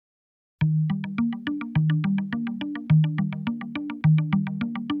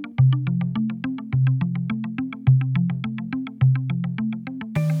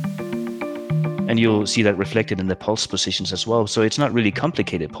And you'll see that reflected in the pulse positions as well. So it's not really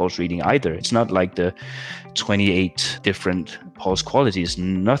complicated pulse reading either. It's not like the 28 different pulse qualities,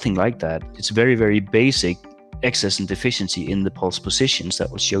 nothing like that. It's very, very basic excess and deficiency in the pulse positions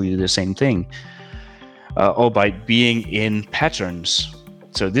that will show you the same thing, all by being in patterns.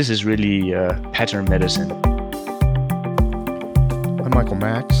 So this is really pattern medicine. I'm Michael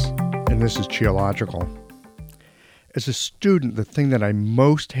Max, and this is Qiological. As a student, the thing that I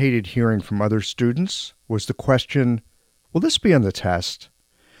most hated hearing from other students was the question, will this be on the test?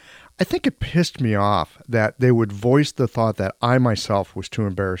 I think it pissed me off that they would voice the thought that I myself was too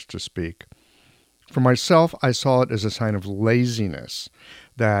embarrassed to speak. For myself, I saw it as a sign of laziness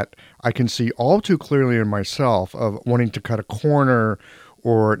that I can see all too clearly in myself of wanting to cut a corner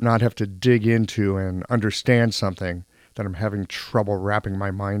or not have to dig into and understand something that I'm having trouble wrapping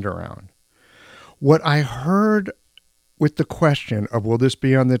my mind around. What I heard with the question of will this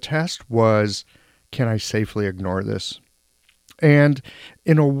be on the test was, can I safely ignore this? And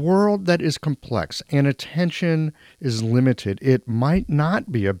in a world that is complex and attention is limited, it might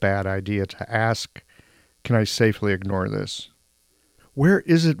not be a bad idea to ask, can I safely ignore this? Where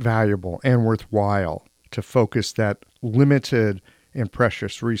is it valuable and worthwhile to focus that limited and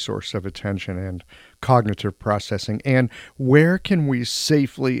precious resource of attention and cognitive processing? And where can we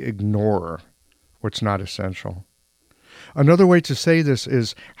safely ignore what's not essential? Another way to say this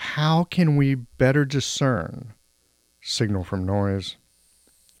is, how can we better discern signal from noise?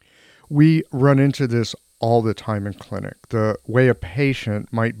 We run into this all the time in clinic, the way a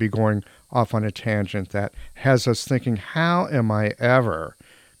patient might be going off on a tangent that has us thinking, how am I ever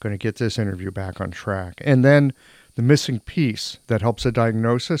going to get this interview back on track? And then the missing piece that helps a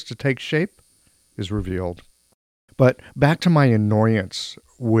diagnosis to take shape is revealed. But back to my annoyance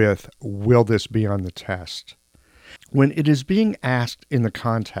with, will this be on the test? When it is being asked in the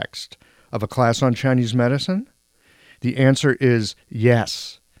context of a class on Chinese medicine, the answer is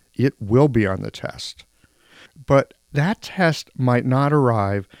yes, it will be on the test. But that test might not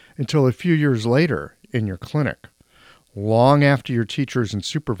arrive until a few years later in your clinic, long after your teachers and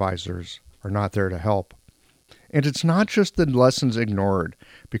supervisors are not there to help. And it's not just the lessons ignored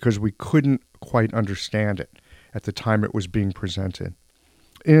because we couldn't quite understand it at the time it was being presented.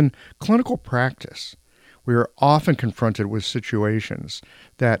 In clinical practice, we are often confronted with situations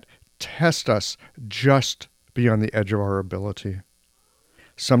that test us just beyond the edge of our ability.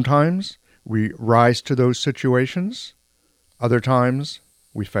 Sometimes we rise to those situations, other times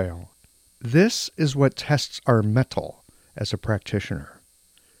we fail. This is what tests our mettle as a practitioner.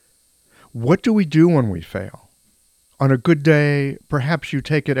 What do we do when we fail? On a good day, perhaps you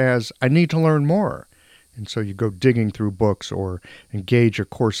take it as, I need to learn more, and so you go digging through books or engage a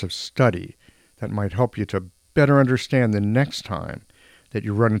course of study that might help you to better understand the next time that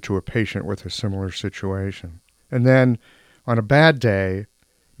you run into a patient with a similar situation. And then, on a bad day,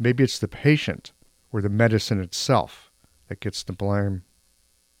 maybe it's the patient or the medicine itself that gets the blame.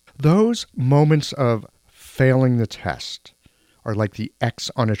 Those moments of failing the test are like the X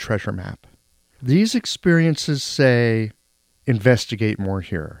on a treasure map. These experiences say, investigate more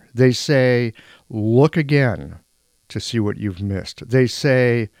here. They say, look again to see what you've missed. They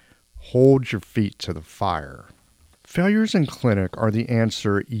say, hold your feet to the fire. Failures in clinic are the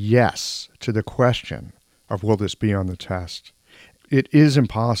answer yes to the question of will this be on the test. It is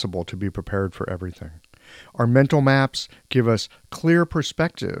impossible to be prepared for everything. Our mental maps give us clear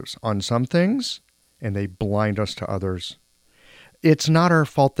perspectives on some things, and they blind us to others. It's not our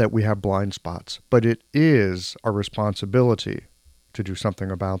fault that we have blind spots, but it is our responsibility to do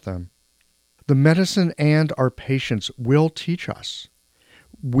something about them. The medicine and our patients will teach us.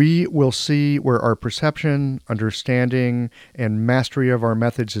 We will see where our perception, understanding, and mastery of our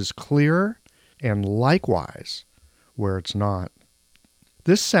methods is clear, and likewise, where it's not.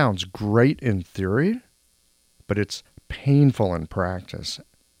 This sounds great in theory, but it's painful in practice.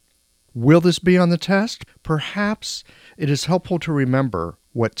 Will this be on the test? Perhaps it is helpful to remember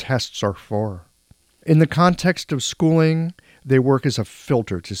what tests are for. In the context of schooling, they work as a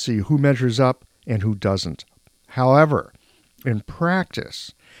filter to see who measures up and who doesn't. However, in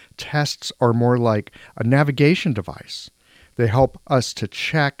practice, tests are more like a navigation device. They help us to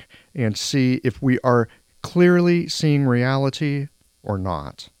check and see if we are clearly seeing reality or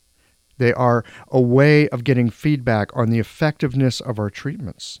not. They are a way of getting feedback on the effectiveness of our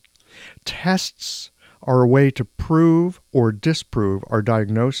treatments. Tests are a way to prove or disprove our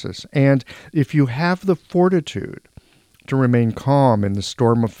diagnosis. And if you have the fortitude to remain calm in the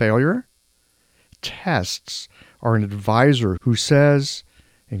storm of failure, tests are an advisor who says,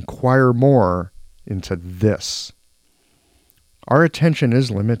 inquire more into this. Our attention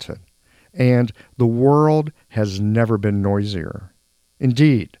is limited, and the world has never been noisier.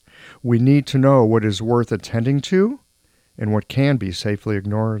 Indeed, we need to know what is worth attending to and what can be safely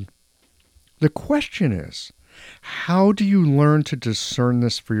ignored. The question is, how do you learn to discern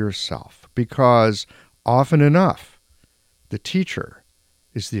this for yourself? Because often enough, the teacher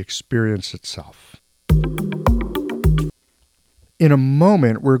is the experience itself. In a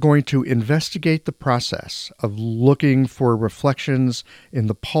moment, we're going to investigate the process of looking for reflections in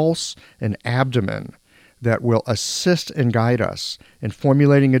the pulse and abdomen that will assist and guide us in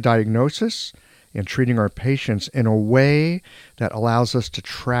formulating a diagnosis and treating our patients in a way that allows us to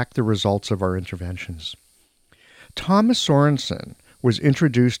track the results of our interventions. Thomas Sorensen was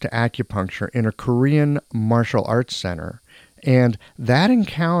introduced to acupuncture in a Korean martial arts center, and that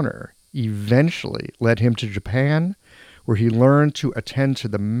encounter eventually led him to Japan, where he learned to attend to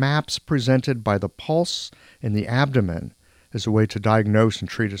the maps presented by the pulse and the abdomen as a way to diagnose and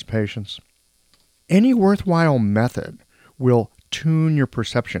treat his patients. Any worthwhile method will tune your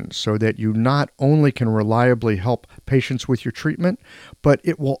perception so that you not only can reliably help patients with your treatment, but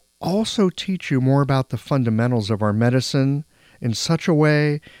it will also teach you more about the fundamentals of our medicine in such a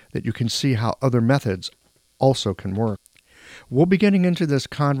way that you can see how other methods also can work. We'll be getting into this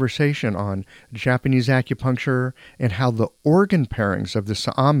conversation on Japanese acupuncture and how the organ pairings of the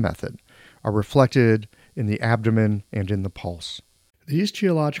Sa'am method are reflected in the abdomen and in the pulse. These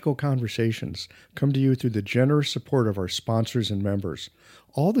geological conversations come to you through the generous support of our sponsors and members.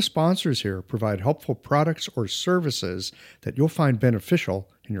 All the sponsors here provide helpful products or services that you'll find beneficial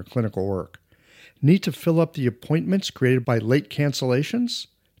in your clinical work. Need to fill up the appointments created by late cancellations?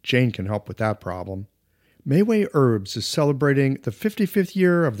 Jane can help with that problem. Mayway Herbs is celebrating the 55th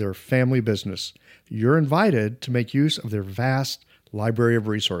year of their family business. You're invited to make use of their vast library of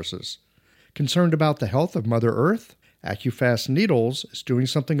resources. Concerned about the health of Mother Earth? AccuFast Needles is doing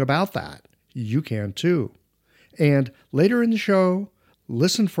something about that. You can too. And later in the show,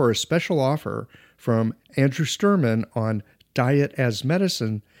 listen for a special offer from Andrew Sturman on diet as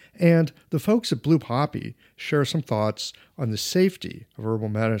medicine, and the folks at Blue Poppy share some thoughts on the safety of herbal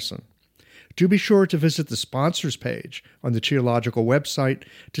medicine. Do be sure to visit the sponsors page on the Qiological website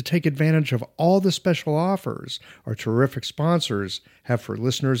to take advantage of all the special offers our terrific sponsors have for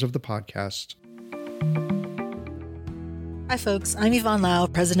listeners of the podcast. Hi folks, I'm Yvonne Lau,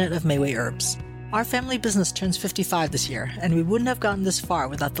 president of Mayway Herbs. Our family business turns 55 this year, and we wouldn't have gotten this far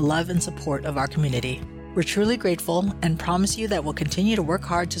without the love and support of our community. We're truly grateful and promise you that we'll continue to work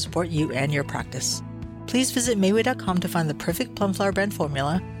hard to support you and your practice. Please visit Mayway.com to find the perfect Plum Flower brand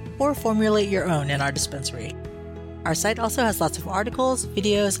formula, or formulate your own in our dispensary. Our site also has lots of articles,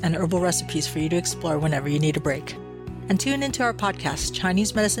 videos, and herbal recipes for you to explore whenever you need a break. And tune into our podcast,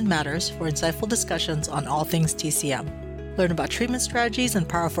 Chinese Medicine Matters, for insightful discussions on all things TCM. Learn about treatment strategies and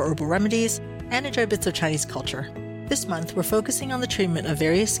powerful herbal remedies, and enjoy bits of Chinese culture. This month, we're focusing on the treatment of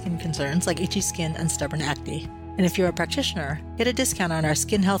various skin concerns like itchy skin and stubborn acne. And if you're a practitioner, get a discount on our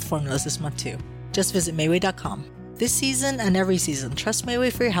skin health formulas this month too. Just visit Mayway.com. This season and every season, trust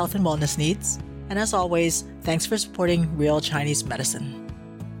Mayway for your health and wellness needs. And as always, thanks for supporting real Chinese medicine.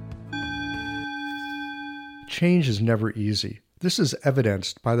 Change is never easy. This is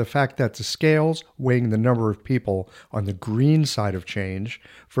evidenced by the fact that the scales weighing the number of people on the green side of change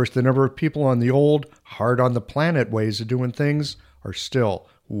versus the number of people on the old, hard-on-the-planet ways of doing things are still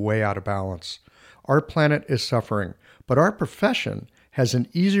way out of balance. Our planet is suffering, but our profession has an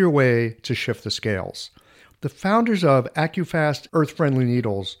easier way to shift the scales. The founders of AccuFast Earth-Friendly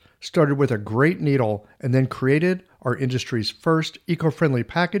Needles started with a great needle and then created our industry's first eco-friendly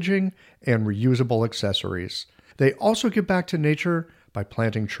packaging and reusable accessories. They also give back to nature by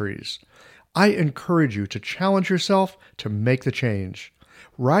planting trees. I encourage you to challenge yourself to make the change.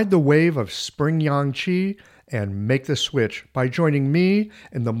 Ride the wave of spring yang qi and make the switch by joining me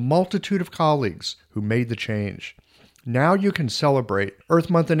and the multitude of colleagues who made the change. Now you can celebrate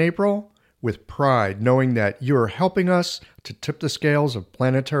Earth Month in April with pride, knowing that you are helping us to tip the scales of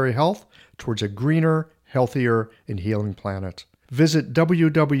planetary health towards a greener, healthier, and healing planet. Visit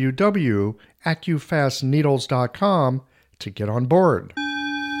www.accufastneedles.com to get on board.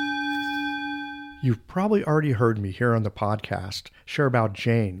 You've probably already heard me here on the podcast share about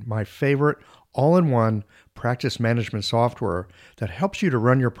Jane, my favorite all-in-one practice management software that helps you to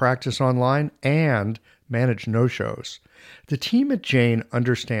run your practice online and manage no-shows. The team at Jane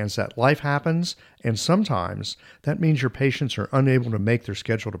understands that life happens, and sometimes that means your patients are unable to make their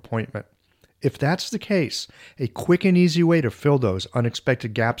scheduled appointment. If that's the case, a quick and easy way to fill those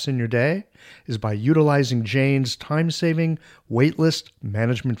unexpected gaps in your day is by utilizing Jane's time-saving waitlist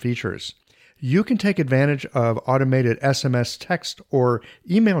management features. you can take advantage of automated SMS text or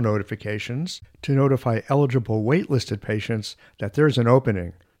email notifications to notify eligible waitlisted patients that there's an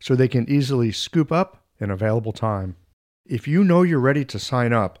opening so they can easily scoop up an available time. If you know you're ready to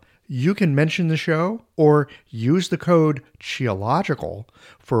sign up, you can mention the show or use the code CHEOLOGICAL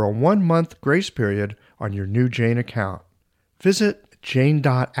for a 1-month grace period on your new Jane account. Visit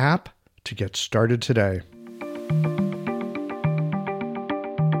jane.app to get started today.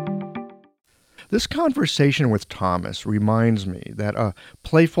 This conversation with Thomas reminds me that a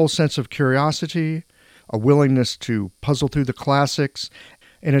playful sense of curiosity, a willingness to puzzle through the classics,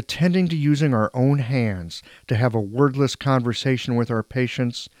 and attending to using our own hands to have a wordless conversation with our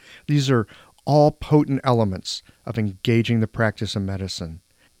patients, these are all potent elements of engaging the practice of medicine.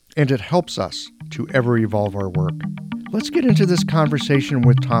 And it helps us to ever evolve our work. Let's get into this conversation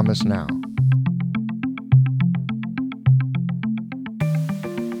with Thomas now.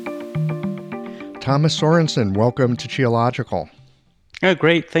 Thomas Sorensen, welcome to Cheological. Oh,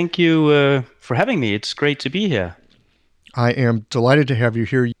 great. Thank you for having me. It's great to be here. I am delighted to have you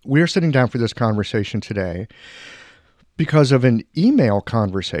here. We are sitting down for this conversation today because of an email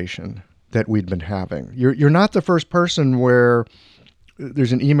conversation that we'd been having. You're not the first person where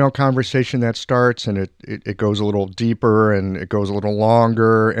there's an email conversation that starts and it goes a little deeper and it goes a little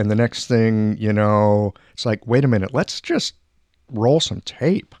longer. And the next thing, it's like, wait a minute, let's just roll some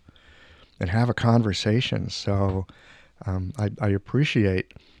tape and have a conversation. So I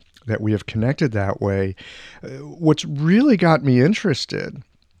appreciate that we have connected that way. What's really got me interested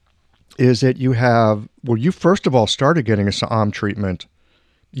is that you first of all started getting a Sa'am treatment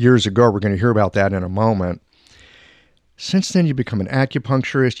years ago. We're going to hear about that in a moment. Since then, you've become an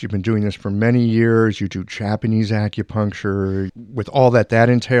acupuncturist. You've been doing this for many years. You do Japanese acupuncture with all that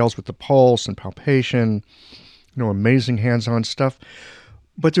entails with the pulse and palpation, amazing hands-on stuff.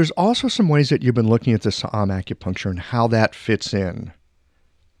 But there's also some ways that you've been looking at the Sa'am acupuncture and how that fits in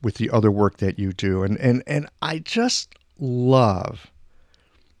with the other work that you do. And I just love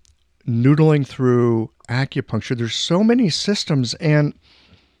noodling through acupuncture. There's so many systems, and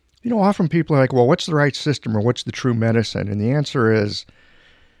often people are like, well, what's the right system or what's the true medicine? And the answer is,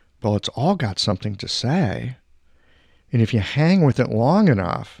 well, it's all got something to say. And if you hang with it long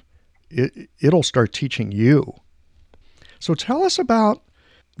enough, it'll start teaching you. So tell us about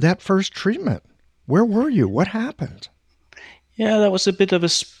that first treatment. Where were you? What happened? Yeah, that was a bit of a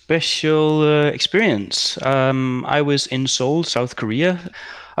special experience. I was in Seoul, South Korea.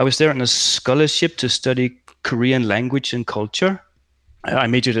 I was there on a scholarship to study Korean language and culture. I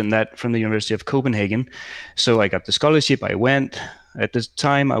majored in that from the University of Copenhagen. So I got the scholarship. I went. At the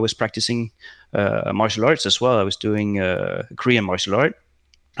time, I was practicing martial arts as well. I was doing Korean martial art.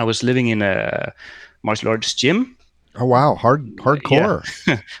 I was living in a martial arts gym. Oh, wow. Hardcore.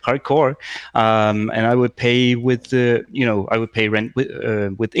 Yeah. Hardcore. And I would pay I would pay rent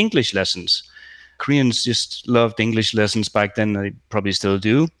with English lessons. Koreans just loved English lessons back then. They probably still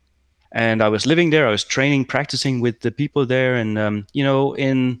do. And I was living there. I was training, practicing with the people there. And,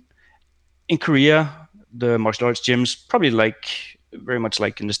 in Korea, the martial arts gyms, probably very much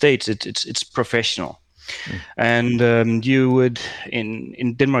like in the States, it's professional. And you would,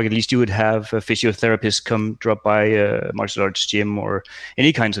 in Denmark at least, you would have a physiotherapist come drop by a martial arts gym or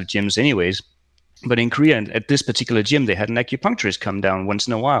any kinds of gyms anyways. But in Korea, at this particular gym, they had an acupuncturist come down once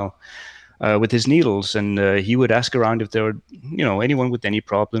in a while with his needles. And he would ask around if there were, anyone with any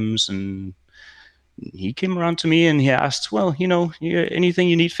problems. And he came around to me and he asked, well, anything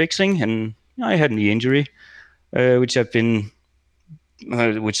you need fixing? And I had a knee injury, which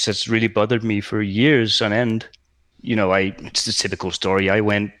has really bothered me for years on end. It's the typical story. I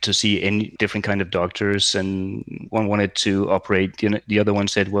went to see any different kind of doctors, and one wanted to operate. The other one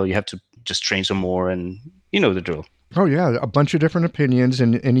said, well, you have to just train some more, and the drill. Oh, yeah, a bunch of different opinions,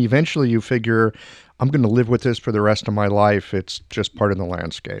 and eventually you figure, I'm going to live with this for the rest of my life. It's just part of the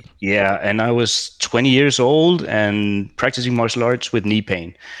landscape. Yeah, and I was 20 years old and practicing martial arts with knee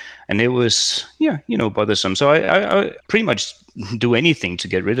pain. And it was, bothersome. So I pretty much do anything to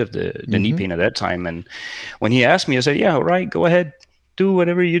get rid of the knee pain at that time. And when he asked me, I said, yeah, all right, go ahead. Do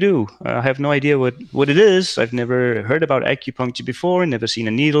whatever you do. I have no idea what it is. I've never heard about acupuncture before, never seen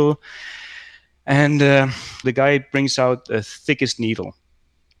a needle. And the guy brings out the thickest needle.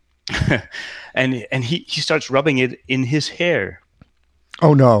 and he starts rubbing it in his hair.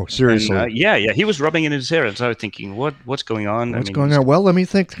 Oh, no, seriously. And, yeah. He was rubbing it in his hair. And so I was thinking, what's going on? What's going on? Well, let me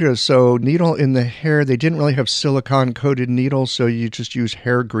think here. So needle in the hair, they didn't really have silicone-coated needles, so you just use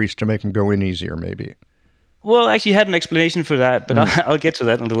hair grease to make them go in easier, maybe. Well, actually, he had an explanation for that, but I'll get to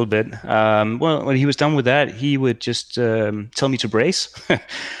that in a little bit. Well, when he was done with that, he would just tell me to brace.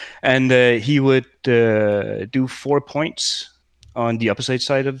 And he would do 4 points on the opposite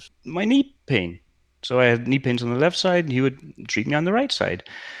side of my knee pain. So I had knee pains on the left side, and he would treat me on the right side.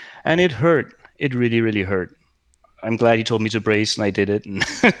 And it hurt. It really, really hurt. I'm glad he told me to brace, and I did it. And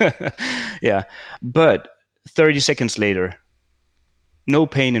yeah. But 30 seconds later, no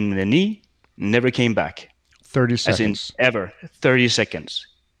pain in the knee, never came back. 30 As in seconds. ever. 30 seconds.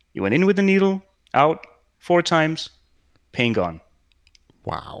 You went in with the needle, out 4 times, pain gone.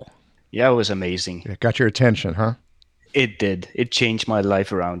 Wow. Yeah, it was amazing. It got your attention, huh? It did. It changed my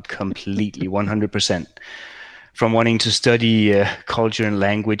life around completely, 100%. From wanting to study culture and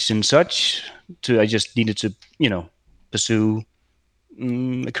language and such, to I just needed to, pursue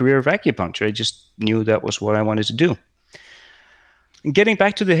a career of acupuncture. I just knew that was what I wanted to do. And getting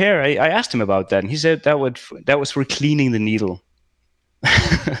back to the hair, I asked him about that, and he said that was for cleaning the needle.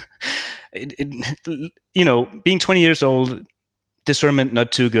 Being 20 years old, discernment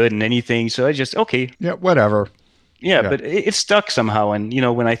not too good in anything, so I just Yeah, whatever. Yeah, but it stuck somehow. And,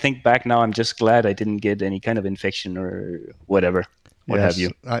 when I think back now, I'm just glad I didn't get any kind of infection or whatever, what have you.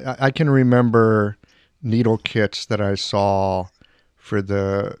 I can remember needle kits that I saw for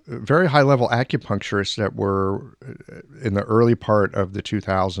the very high-level acupuncturists that were in the early part of the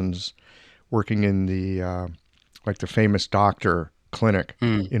 2000s working in the famous doctor clinic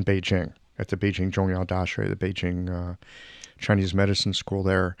in Beijing, at the Beijing Zhongyao Dashi, the Beijing Chinese medicine school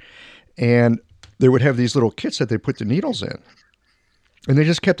there. And they would have these little kits that they put the needles in. And they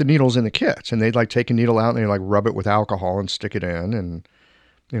just kept the needles in the kits. And they'd take a needle out and they'd rub it with alcohol and stick it in and,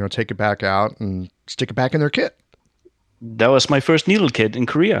 take it back out and stick it back in their kit. That was my first needle kit in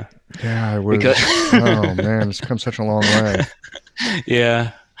Korea. Yeah, it was. Oh, man, it's come such a long way.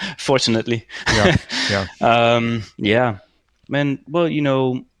 Yeah, fortunately. Yeah. Yeah. Man, well,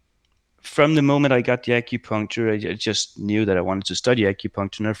 from the moment I got the acupuncture, I just knew that I wanted to study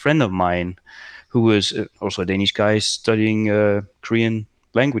acupuncture. And a friend of mine, who was also a Danish guy studying Korean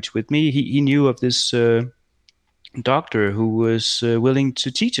language with me, he knew of this doctor who was willing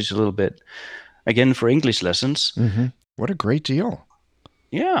to teach us a little bit, again, for English lessons. Mm-hmm. What a great deal.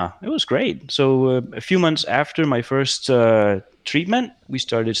 Yeah, it was great. So a few months after my first treatment, we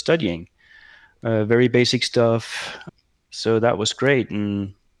started studying very basic stuff. So that was great.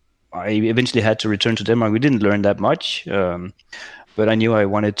 And I eventually had to return to Denmark. We didn't learn that much, but I knew I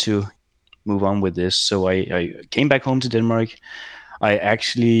wanted to move on with this. So I came back home to Denmark. I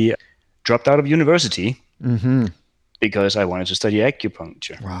actually dropped out of university because I wanted to study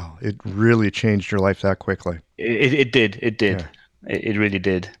acupuncture. Wow, it really changed your life that quickly. It did. Yeah. It really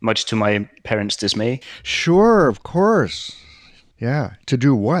did, much to my parents' dismay. Sure, of course. Yeah. To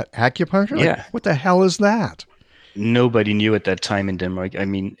do what? Acupuncture? Yeah. What the hell is that? Nobody knew at that time in Denmark. I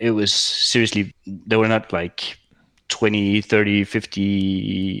mean, it was seriously, there were not 20, 30,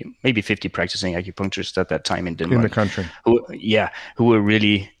 50, maybe 50 practicing acupuncturists at that time in Denmark. In the country. Who were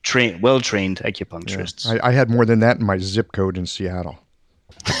really well-trained acupuncturists. Yeah. I had more than that in my zip code in Seattle.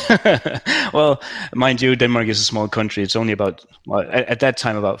 Well, mind you, Denmark is a small country. It's only at that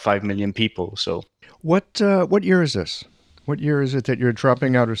time, about 5 million people. So, what year is this? What year is it that you're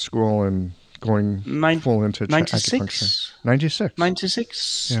dropping out of school and going full into acupuncture? 96.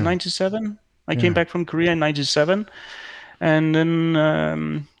 96, Yeah. 97. I came back from Korea in 97. And then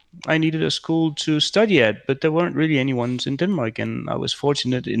I needed a school to study at, but there weren't really any ones in Denmark. And I was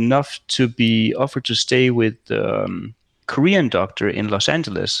fortunate enough to be offered to stay with Korean doctor in Los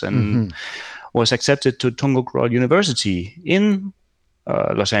Angeles and was accepted to Tongok University in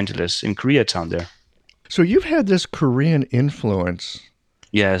Los Angeles, in Koreatown there. So you've had this Korean influence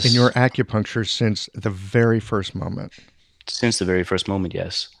Yes. in your acupuncture since the very first moment. Since the very first moment,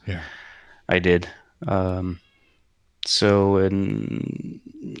 yes. Yeah. I did. So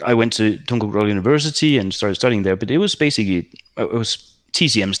I went to Tongok University and started studying there, but it was basically, it was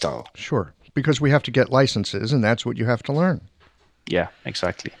TCM style. Sure. Because we have to get licenses, and that's what you have to learn. Yeah,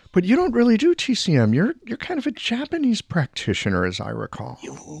 exactly. But you don't really do TCM. You're kind of a Japanese practitioner, as I recall.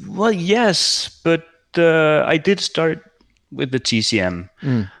 Well, yes, but I did start with the TCM.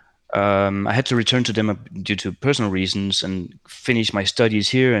 I had to return to Denmark due to personal reasons and finish my studies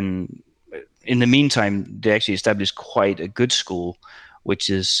here. And in the meantime, they actually established quite a good school, which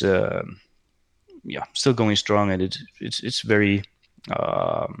is still going strong, and it's very.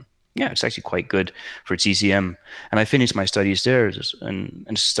 It's actually quite good for TCM. And I finished my studies there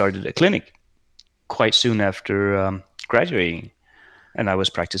and started a clinic quite soon after graduating. And I was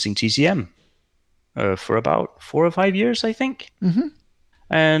practicing TCM for about 4 or 5 years, I think. Mm-hmm.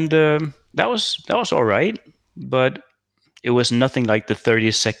 And that was all right, but it was nothing like the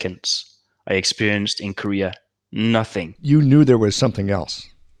 30 seconds I experienced in Korea. Nothing. You knew there was something else.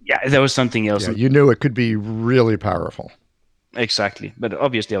 Yeah, there was something else. Yeah, you knew it could be really powerful. Exactly. But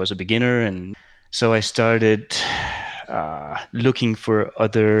obviously, I was a beginner. And so I started looking for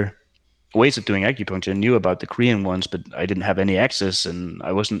other ways of doing acupuncture. I knew about the Korean ones, but I didn't have any access. And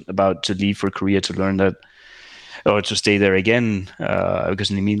I wasn't about to leave for Korea to learn that or to stay there again. Because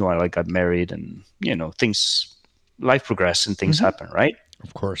in the meanwhile, I got married and, life progressed and things happen, right?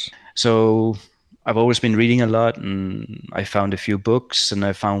 Of course. So I've always been reading a lot, and I found a few books, and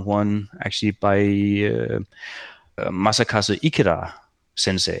I found one actually by Masakazu Ikeda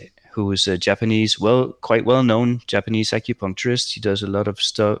sensei, who is a Japanese, quite well-known Japanese acupuncturist. He does a lot of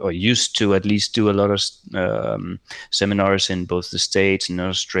stuff, or used to at least do a lot of seminars in both the States and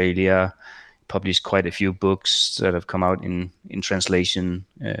Australia. Published quite a few books that have come out in translation,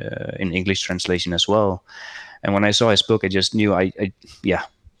 in English translation as well. And when I saw his book, I just knew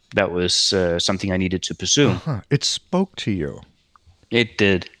that was something I needed to pursue. It spoke to you. It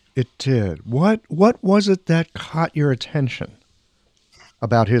did. It did. What was it that caught your attention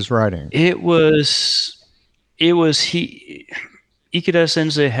about his writing? Ikeda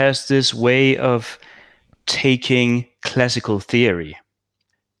Sensei has this way of taking classical theory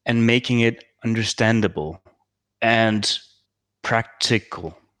and making it understandable and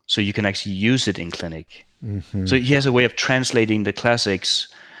practical, so you can actually use it in clinic. Mm-hmm. So he has a way of translating the classics,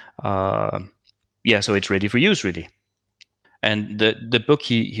 so it's ready for use, really. And the book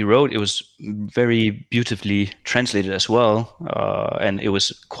he wrote, it was very beautifully translated as well, and it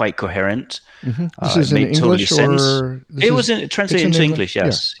was quite coherent. Mm-hmm. This is in English, or it was translated into English.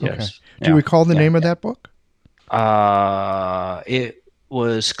 Yes, yeah. Okay. Yes. Do you recall the name of that book? It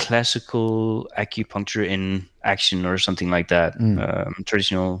was Classical Acupuncture in Action, or something like that.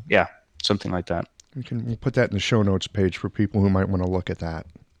 Traditional, something like that. We'll put that in the show notes page for people who might want to look at that.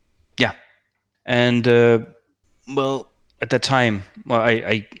 Yeah, and at that time,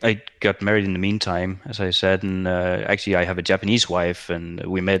 I got married in the meantime, as I said, and actually I have a Japanese wife, and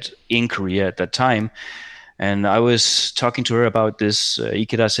we met in Korea at that time. And I was talking to her about this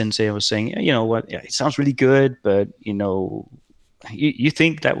Ikeda Sensei. I was saying, you know what, it sounds really good, but you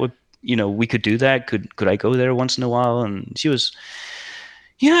think that would, we could do that? Could I go there once in a while? And she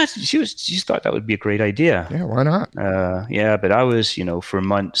thought that would be a great idea. Yeah, why not? But I was, for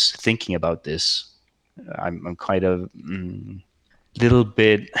months thinking about this. I'm quite a little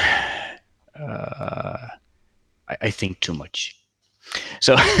bit, I think too much.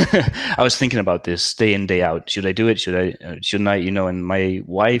 So I was thinking about this day in, day out. Should I do it? Shouldn't I? And my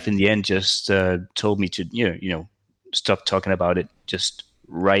wife in the end just told me to, stop talking about it. Just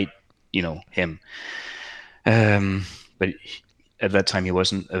write, him. But at that time he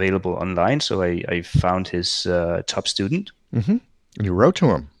wasn't available online. So I found his top student. Mm-hmm. And you wrote to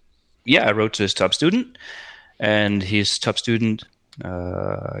him. Yeah, I wrote to his top student, and his top student,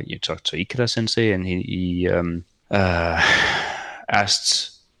 you talked to Ikeda Sensei, and he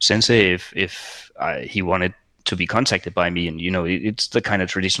asked Sensei if he wanted to be contacted by me. And, it's the kind of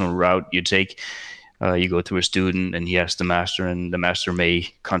traditional route you take. You go through a student, and he asks the master, and the master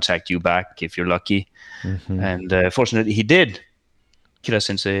may contact you back if you're lucky. Mm-hmm. And fortunately, he did. Ikeda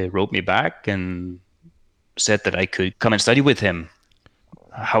Sensei wrote me back and said that I could come and study with him.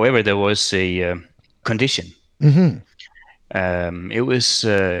 However, there was a condition. Mm-hmm. It was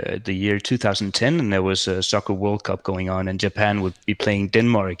the year 2010, and there was a soccer World Cup going on, and Japan would be playing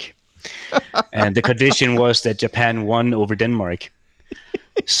Denmark. And the condition was that Japan won over Denmark.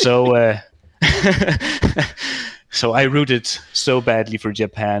 So so I rooted so badly for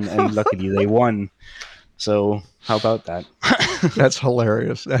Japan, and luckily they won. So how about that? That's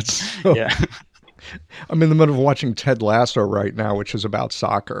hilarious. Yeah. I'm in the middle of watching Ted Lasso right now, which is about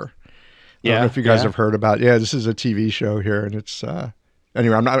soccer. I don't know if you guys have heard about it. Yeah, this is a TV show here, and it's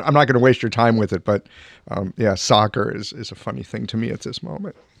anyway, I'm not going to waste your time with it, but soccer is a funny thing to me at this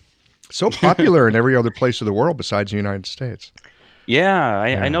moment. So popular in every other place of the world besides the United States. Yeah,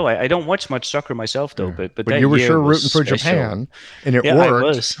 I know. I don't watch much soccer myself, though. But that you were sure rooting for Japan, and it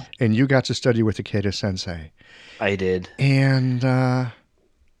worked. And you got to study with Ikeda Sensei. I did. And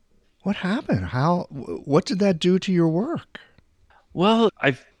what happened? What did that do to your work? Well,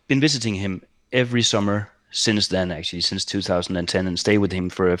 I've been visiting him every summer since then, actually, since 2010, and stay with him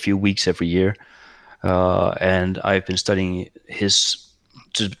for a few weeks every year. And I've been studying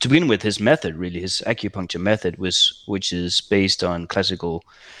to begin with, his method, really, his acupuncture method, which is based on classical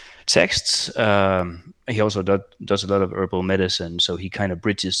texts. He also does a lot of herbal medicine, so he kind of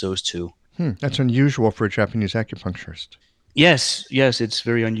bridges those two. That's unusual for a Japanese acupuncturist. Yes, it's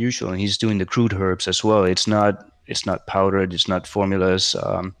very unusual, and he's doing the crude herbs as well. It's not powdered, it's not formulas.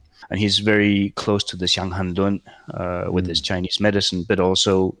 and he's very close to the Xiang Han Lun with his Chinese medicine, but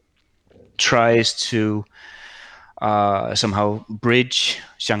also tries to somehow bridge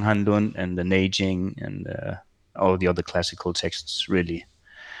Xiang Han Lun and the Neijing and all the other classical texts, really.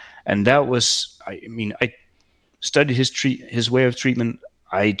 And that was, I studied his way of treatment.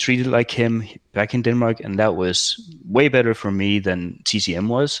 I treated like him back in Denmark, and that was way better for me than TCM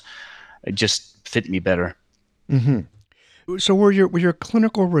was. It just fit me better. Mm-hmm. So were your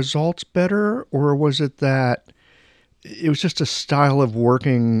clinical results better, or was it that it was just a style of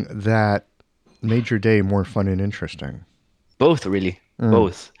working that made your day more fun and interesting? Both, really.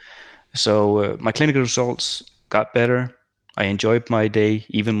 Both. So my clinical results got better. I enjoyed my day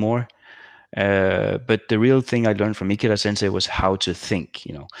even more. But the real thing I learned from Ikeda Sensei was how to think,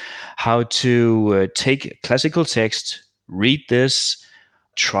 how to take classical text, read this,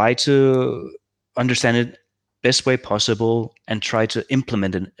 try to understand it best way possible, and try to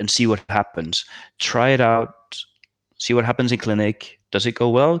implement it and see what happens. Try it out, see what happens in clinic. Does it go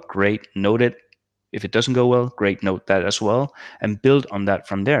well? Great, note it. If it doesn't go well, great, note that as well, and build on that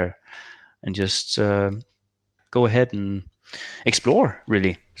from there. And just go ahead and explore,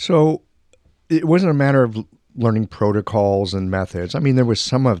 really. So it wasn't a matter of learning protocols and methods. I mean, there was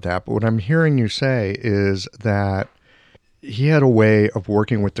some of that, but what I'm hearing you say is that he had a way of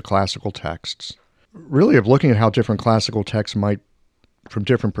working with the classical texts, really of looking at how different classical texts might, from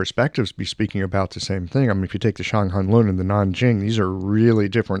different perspectives, be speaking about the same thing. I mean, if you take the Xiang Han Lun and the Nanjing, these are really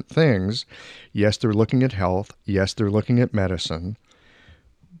different things. Yes, they're looking at health. Yes, they're looking at medicine,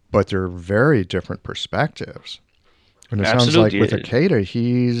 but they're very different perspectives. And it sounds like with Ikeda,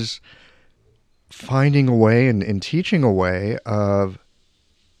 he's finding a way and teaching a way of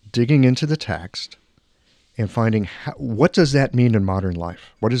digging into the text and finding what does that mean in modern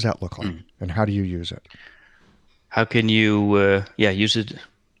life? What does that look like? And how do you use it? How can you use it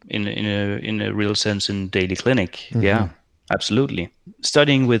in a real sense in daily clinic? Mm-hmm. Yeah, absolutely.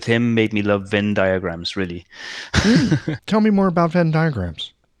 Studying with him made me love Venn diagrams, really. Tell me more about Venn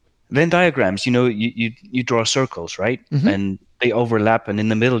diagrams. Venn diagrams, you draw circles, right? Mm-hmm. And they overlap, and in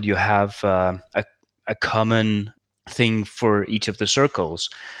the middle you have a common thing for each of the circles.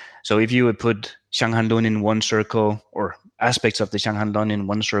 So if you would put Xiang Han Lun in one circle, or aspects of the Xiang Han Lun in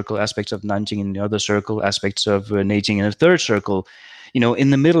one circle, aspects of Nanjing in the other circle, aspects of Neijing in a third circle,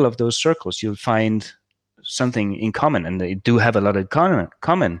 in the middle of those circles, you'll find something in common, and they do have a lot of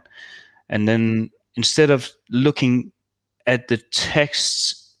common. And then instead of looking at the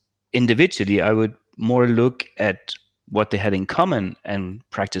texts individually, I would more look at what they had in common and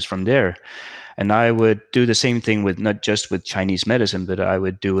practice from there. And I would do the same thing with not just with Chinese medicine, but I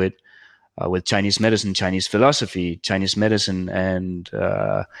would do it with Chinese medicine, Chinese philosophy, Chinese medicine, and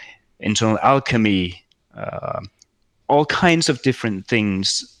internal alchemy, all kinds of different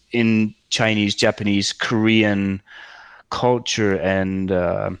things in Chinese, Japanese, Korean culture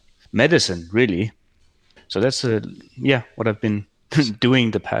and medicine, really. So that's what I've been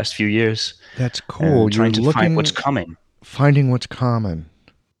doing the past few years. That's cool. Trying to find what's common. Finding what's common.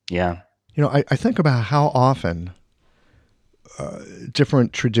 Yeah. I think about how often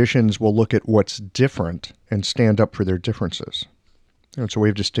different traditions will look at what's different and stand up for their differences. It's a way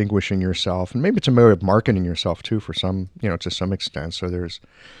of distinguishing yourself, and maybe it's a way of marketing yourself too for some, to some extent. So there's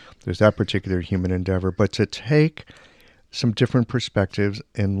that particular human endeavor. But to take some different perspectives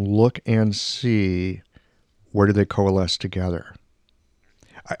and look and see where do they coalesce together.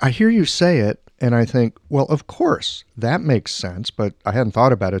 I hear you say it, and I think, well, of course, that makes sense, but I hadn't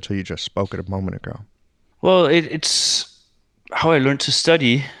thought about it till you just spoke it a moment ago. Well, it's how I learned to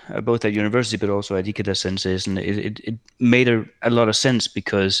study, both at university but also at Ikeda Sensei's, and it made a lot of sense,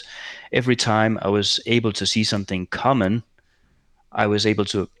 because every time I was able to see something common, I was able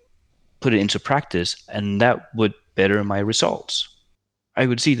to put it into practice, and that would better my results. I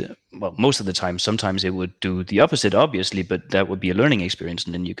would see that, well, most of the time, sometimes it would do the opposite, obviously, but that would be a learning experience,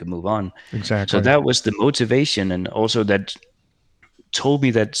 and then you could move on. Exactly. So that was the motivation, and also that told me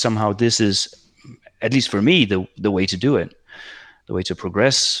that somehow this is, at least for me, the way to do it, the way to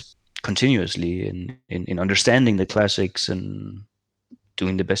progress continuously in understanding the classics and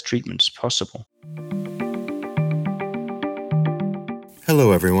doing the best treatments possible.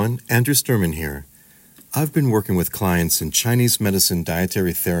 Hello, everyone. Andrew Sturman here. I've been working with clients in Chinese medicine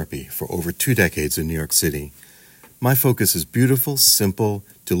dietary therapy for over 2 decades in New York City. My focus is beautiful, simple,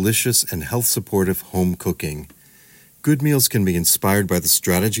 delicious, and health-supportive home cooking. Good meals can be inspired by the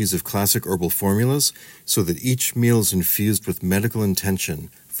strategies of classic herbal formulas so that each meal is infused with medical intention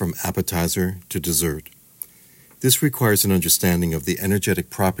from appetizer to dessert. This requires an understanding of the energetic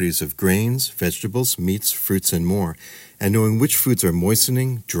properties of grains, vegetables, meats, fruits, and more, and knowing which foods are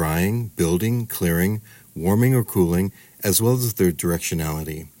moistening, drying, building, clearing, warming, or cooling, as well as their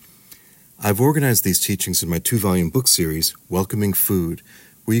directionality. I've organized these teachings in my 2-volume book series, Welcoming Food,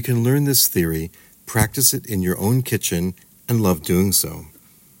 where you can learn this theory, practice it in your own kitchen, and love doing so.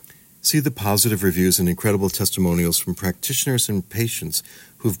 See the positive reviews and incredible testimonials from practitioners and patients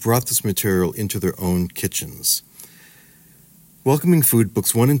who've brought this material into their own kitchens. Welcoming Food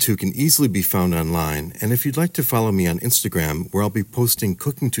Books 1 and 2 can easily be found online, and if you'd like to follow me on Instagram, where I'll be posting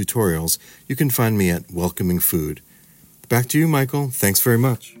cooking tutorials, you can find me at Welcoming Food. Back to you, Michael. Thanks very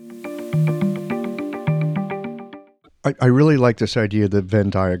much. I really like this idea of the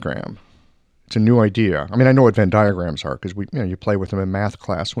Venn diagram. It's a new idea. I mean, I know what Venn diagrams are because you play with them in math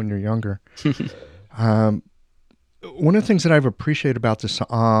class when you're younger. One of the things that I've appreciated about the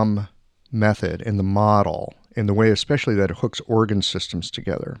Sa'am method and the model, and the way especially that it hooks organ systems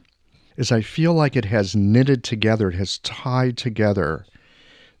together, is I feel like it has knitted together, it has tied together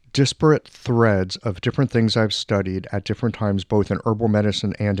disparate threads of different things I've studied at different times, both in herbal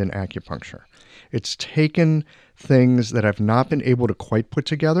medicine and in acupuncture. It's taken things that I've not been able to quite put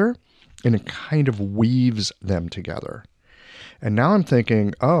together, and it kind of weaves them together. And now I'm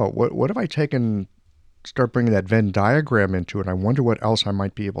thinking, what if I start bringing that Venn diagram into it? I wonder what else I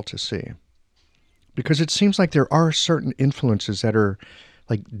might be able to see. Because it seems like there are certain influences that are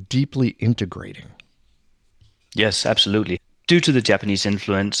like deeply integrating. Yes, absolutely. Due to the Japanese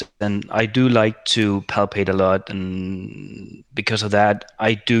influence, and I do like to palpate a lot, and because of that,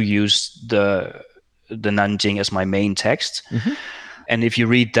 I do use the Nanjing as my main text. Mm-hmm. And if you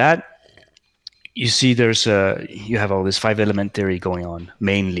read that, you see you have all this 5-element theory going on,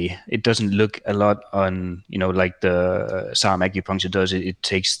 mainly. It doesn't look a lot on, like the Sa'am acupuncture does. It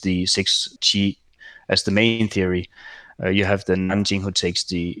takes the 6 Qi as the main theory. You have the Nanjing who takes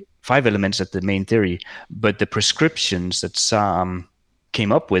the 5 elements as the main theory, but the prescriptions that Sa'am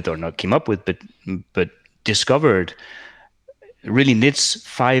came up with, or not came up with, but discovered, really knits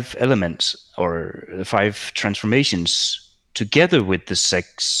 5 elements or 5 transformations together with the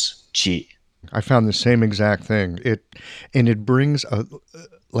 6 Qi. I found the same exact thing. It brings a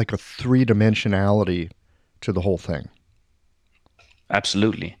 3-dimensionality to the whole thing.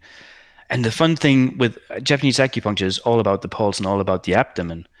 Absolutely. And the fun thing with Japanese acupuncture is all about the pulse and all about the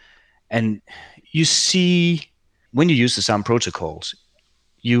abdomen. And you see, when you use the Sa'am protocols,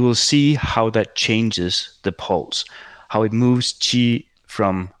 you will see how that changes the pulse, how it moves Qi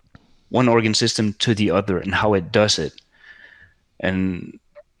from one organ system to the other, and how it does it. And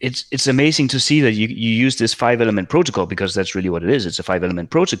it's amazing to see that you use this 5-element protocol, because that's really what it is. It's a 5-element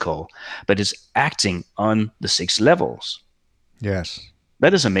protocol, but it's acting on the 6 levels. Yes.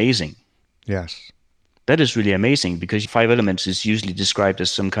 That is amazing. Yes. That is really amazing, because 5 elements is usually described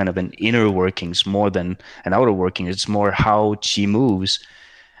as some kind of an inner workings more than an outer working. It's more how Qi moves.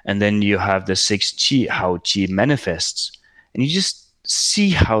 And then you have the 6 Qi, how Qi manifests. And you just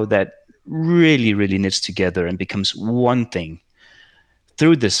see how that really, really knits together and becomes one thing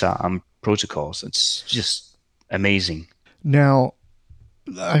through the Sa'am protocols. It's just amazing. Now,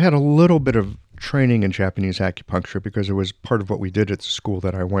 I had a little bit of training in Japanese acupuncture because it was part of what we did at the school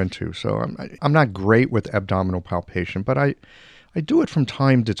that I went to. So I'm not great with abdominal palpation, but I do it from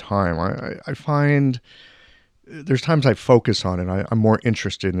time to time. I find there's times I focus on it. I'm more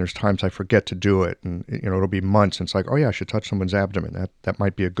interested, and there's times I forget to do it. And, it'll be months. And it's like, oh yeah, I should touch someone's abdomen. That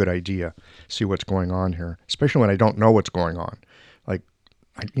might be a good idea. See what's going on here, especially when I don't know what's going on. Like,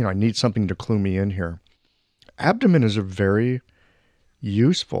 I need something to clue me in here. Abdomen is a very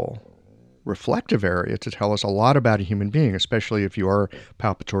useful reflective area to tell us a lot about a human being, especially if you are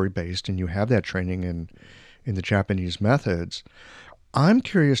palpatory based and you have that training in the Japanese methods. I'm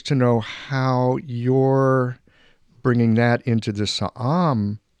curious to know how you're bringing that into the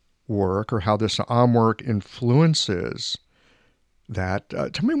Sa'am work, or how the Sa'am work influences that.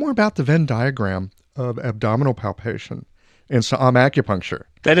 Tell me more about the Venn diagram of abdominal palpation in Sa'am acupuncture.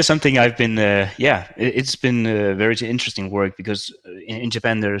 That is something I've been, it's been very interesting work, because in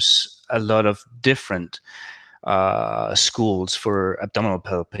Japan there's a lot of different schools for abdominal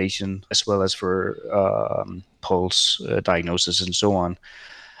palpation, as well as for pulse diagnosis and so on.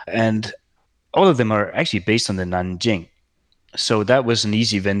 And all of them are actually based on the Nanjing. So that was an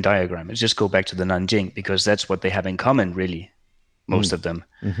easy Venn diagram. Let's just go back to the Nanjing, because that's what they have in common, really, most of them.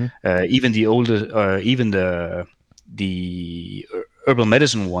 Mm-hmm. Even the older, even the herbal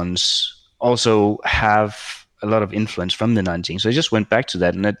medicine ones also have a lot of influence from the Nanjing. So I just went back to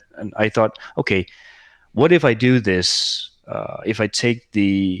that, and I thought, okay, what if I do this? If I take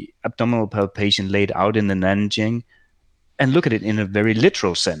the abdominal palpation laid out in the Nanjing and look at it in a very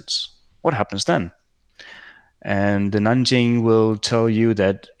literal sense, what happens then? And the Nanjing will tell you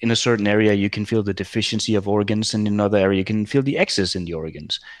that in a certain area you can feel the deficiency of organs, and in another area you can feel the excess in the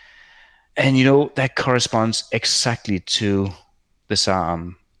organs. And that corresponds exactly to the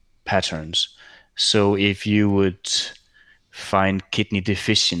Sa'am patterns. So if you would find kidney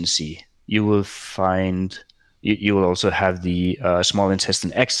deficiency, you will find you will also have the small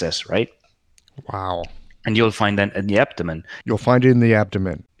intestine excess, right? Wow. And you'll find that in the abdomen. You'll find it in the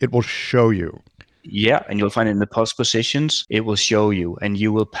abdomen. It will show you. Yeah, and you'll find it in the pulse positions. It will show you, and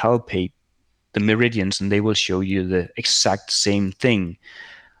you will palpate the meridians, and they will show you the exact same thing.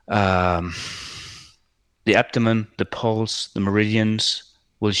 The abdomen, the pulse, the meridians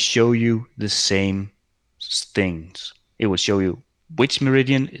will show you the same things. It will show you which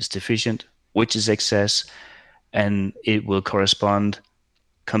meridian is deficient, which is excess, and it will correspond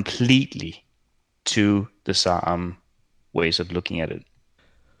completely to the Sa'am ways of looking at it.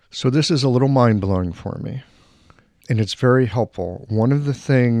 So this is a little mind-blowing for me, and it's very helpful. One of the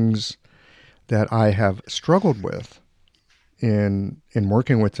things that I have struggled with in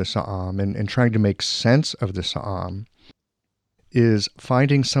working with the Sa'am and trying to make sense of the Sa'am is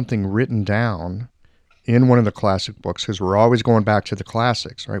finding something written down in one of the classic books, because we're always going back to the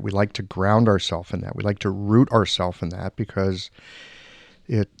classics, right? We like to ground ourselves in that. We like to root ourselves in that because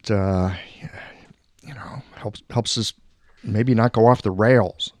it, helps us maybe not go off the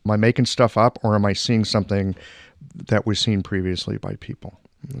rails. Am I making stuff up, or am I seeing something that was seen previously by people?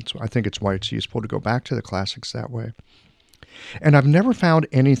 I think it's why it's useful to go back to the classics that way. And I've never found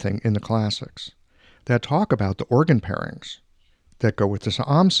anything in the classics that talk about the organ pairings that go with the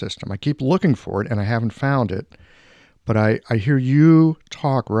Sa'am system. I keep looking for it, and I haven't found it. But I hear you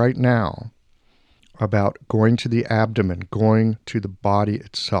talk right now about going to the abdomen, going to the body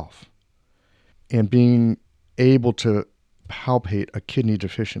itself, and being able to palpate a kidney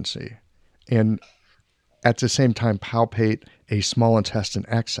deficiency, and at the same time palpate a small intestine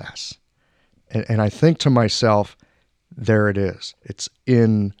excess. And I think to myself, there it is. It's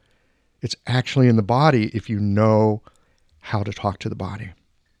actually in the body if you know how to talk to the body.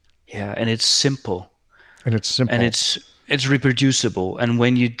 Yeah, and it's simple. And it's reproducible. And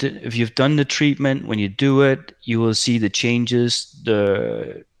when if you've done the treatment, when you do it, you will see the changes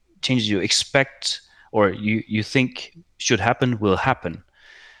you expect or you think should happen will happen.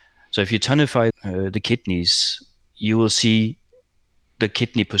 So if you tonify the kidneys, you will see the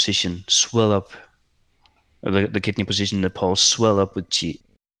kidney position swell up, the kidney position in the pulse swell up with qi.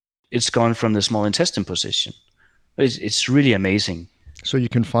 It's gone from the small intestine position. It's really amazing. So you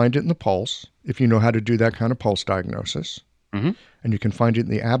can find it in the pulse if you know how to do that kind of pulse diagnosis. Mm-hmm. And you can find it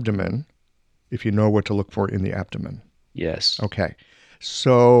in the abdomen if you know what to look for in the abdomen. Yes. Okay.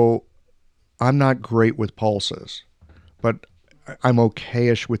 So I'm not great with pulses, but I'm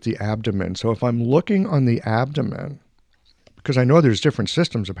okay-ish with the abdomen. So if I'm looking on the abdomen, because I know there's different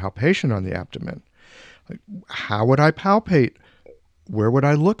systems of palpation on the abdomen, how would I palpate? Where would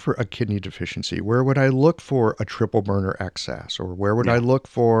I look for a kidney deficiency? Where would I look for a triple burner excess? Or where would I look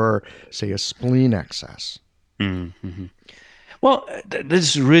for, say, a spleen excess? Mm-hmm. Well, this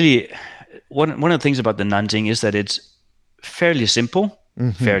is really one of the things about the Nanjing is that it's fairly simple,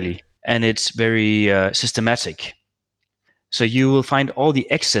 and it's very systematic. So you will find all the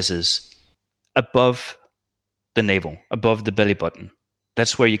excesses above the navel, above the belly button.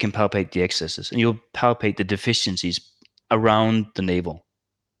 That's where you can palpate the excesses, and you'll palpate the deficiencies around the navel.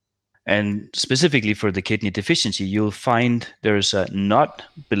 And specifically for the kidney deficiency, you'll find there's a knot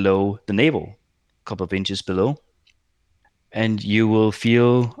below the navel, a couple of inches below, and you will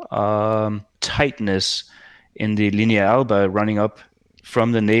feel tightness in the linea alba running up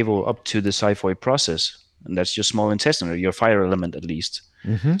from the navel up to the xiphoid process. And that's your small intestine, or your fire element at least.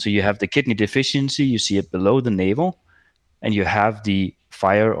 Mm-hmm. So you have the kidney deficiency, you see it below the navel, and you have the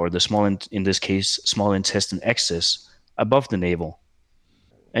fire, or the in this case, small intestine excess above the navel.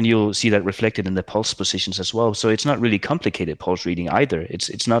 And you'll see that reflected in the pulse positions as well. So it's not really complicated pulse reading either.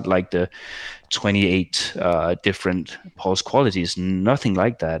 It's not like the 28 different pulse qualities, nothing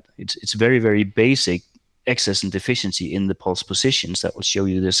like that. It's very, very basic excess and deficiency in the pulse positions that will show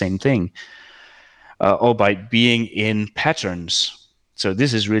you the same thing. All by being in patterns. So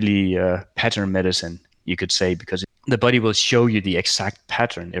this is really pattern medicine, you could say, because the body will show you the exact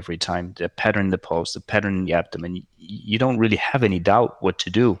pattern every time, the pattern in the pulse, the pattern in the abdomen. You don't really have any doubt what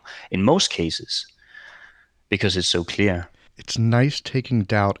to do in most cases because it's so clear. It's nice taking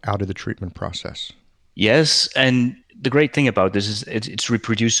doubt out of the treatment process. Yes, and the great thing about this is it's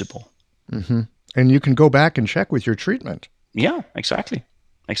reproducible. Mm-hmm. And you can go back and check with your treatment. Yeah, exactly.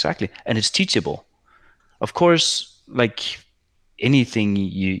 And it's teachable. Of course, like anything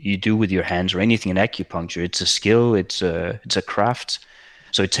you do with your hands or anything in acupuncture. It's a skill, it's a craft.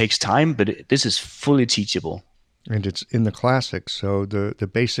 So it takes time, but this is fully teachable. And it's in the classics, so the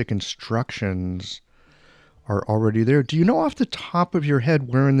basic instructions are already there. Do you know off the top of your head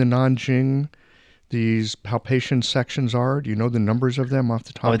where in the Nanjing these palpation sections are? Do you know the numbers of them off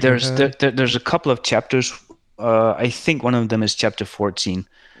the top of your head? There's a couple of chapters. I think one of them is chapter 14.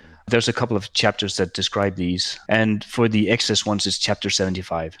 There's a couple of chapters that describe these. And for the excess ones, it's chapter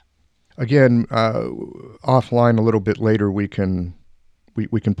 75. Again, offline a little bit later, we can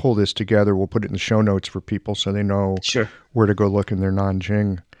pull this together. We'll put it in the show notes for people so they know where to go look in their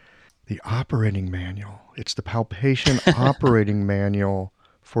Nanjing. The operating manual. It's the palpation operating manual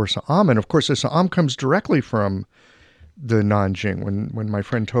for Sa'am. And of course, the Sa'am comes directly from the Nanjing. When my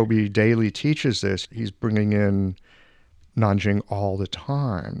friend Toby Daly teaches this, he's bringing in Nanjing all the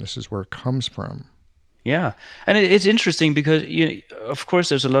time. This is where it comes from. Yeah, and it's interesting because of course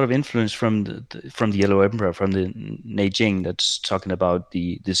there's a lot of influence from the Yellow Emperor, from the Neijing, that's talking about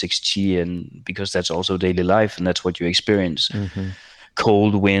the six qi, and because that's also daily life and that's what you experience,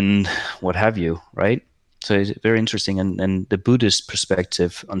 cold, wind, what have you, right? So it's very interesting, and the Buddhist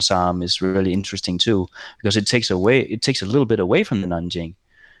perspective on Sa'am is really interesting too, because it takes a little bit away from the Nanjing,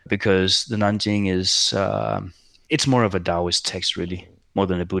 because the Nanjing is it's more of a Taoist text really, more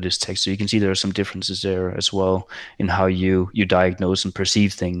than a Buddhist text. So you can see there are some differences there as well in how you diagnose and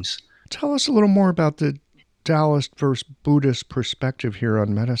perceive things. Tell us a little more about the Taoist versus Buddhist perspective here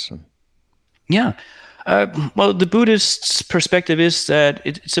on medicine. Yeah. Well, the Buddhist perspective is that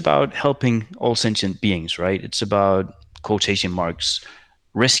it's about helping all sentient beings, right? It's about, quotation marks,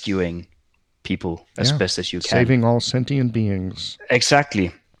 rescuing people as best as you can. Saving all sentient beings.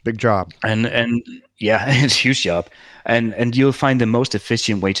 Exactly. Big job. And yeah, it's a huge job. And you'll find the most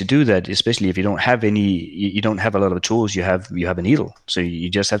efficient way to do that, especially if you don't have a lot of tools, you have a needle. So you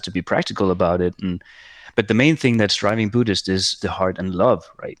just have to be practical about it. But the main thing that's driving Buddhist is the heart and love,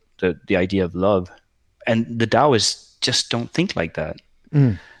 right? The idea of love. And the Taoists just don't think like that.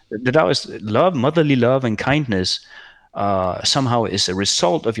 The Taoists love, motherly love and kindness somehow is a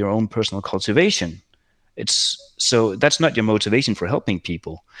result of your own personal cultivation. So that's not your motivation for helping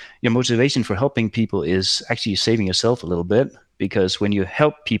people. Your motivation for helping people is actually saving yourself a little bit, because when you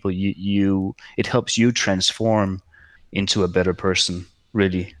help people, it helps you transform into a better person,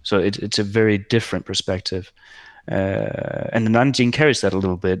 really. So it's a very different perspective. And the Nanjing carries that a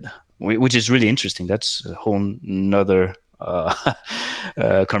little bit, which is really interesting. That's a whole nother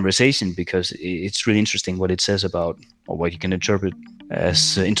conversation, because it's really interesting what it says about, or what you can interpret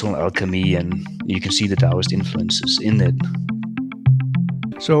as internal alchemy, and you can see the Taoist influences in it.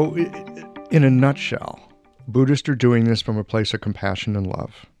 So, in a nutshell, Buddhists are doing this from a place of compassion and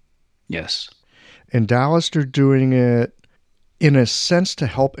love. Yes. And Taoists are doing it in a sense to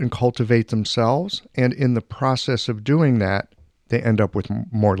help and cultivate themselves, and in the process of doing that, they end up with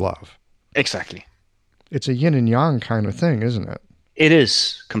more love. Exactly. It's a yin and yang kind of thing, isn't it? It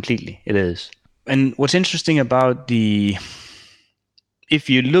is, completely. It is. And what's interesting about if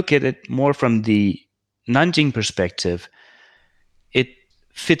you look at it more from the Nanjing perspective, it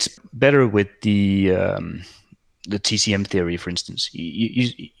fits better with the TCM theory, for instance.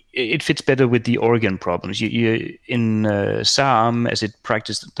 It fits better with the organ problems. In Sa'am, as it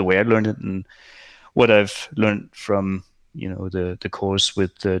practiced, the way I learned it, and what I've learned from the course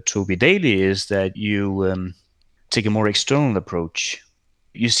with Toby Daly, is that you take a more external approach.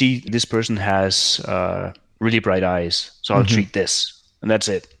 You see, this person has really bright eyes, so I'll treat this. And that's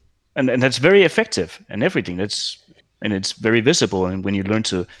it. And that's very effective and everything. And it's very visible. And when you learn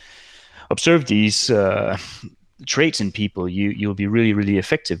to observe these traits in people, you'll be really, really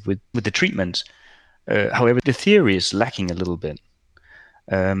effective with the treatment. However, the theory is lacking a little bit.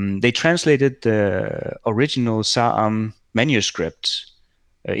 They translated the original Sa'am manuscript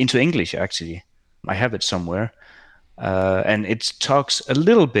into English, actually. I have it somewhere. And it talks a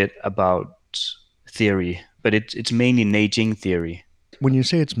little bit about theory, but it's mainly Neijing theory. When you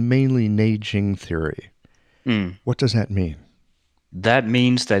say it's mainly Neijing theory, what does that mean? That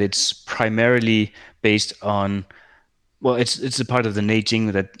means that it's primarily based on, well, it's a part of the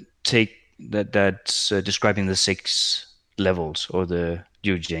Neijing that's describing the 6 levels, or the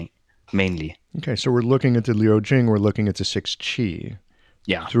Liujing mainly. Okay, so we're looking at the Liujing, we're looking at the 6 qi.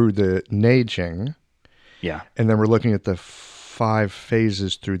 Yeah. Through the Neijing. Yeah. And then we're looking at the 5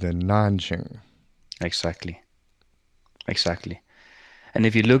 phases through the Nanjing. Exactly. And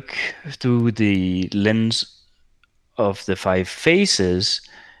if you look through the lens of the 5 phases,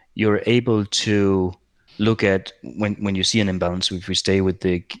 you're able to look at when you see an imbalance. If we stay with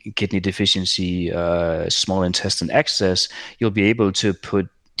the kidney deficiency, small intestine excess, you'll be able to put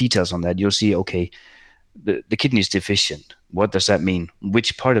details on that. You'll see, okay, the kidney is deficient. What does that mean?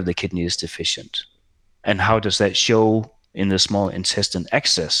 Which part of the kidney is deficient? And how does that show in the small intestine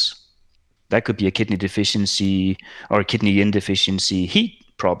excess? That could be a kidney deficiency or a kidney yin deficiency heat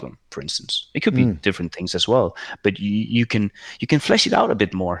problem, for instance. It could be different things as well. But you can flesh it out a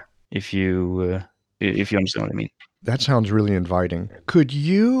bit more if you understand what I mean. That sounds really inviting. Could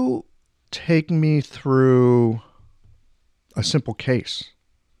you take me through a simple case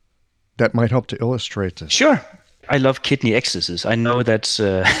that might help to illustrate this? Sure. I love kidney excesses. I know that's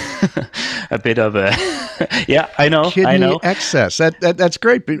a bit of a yeah. I know. Kidney excess. That's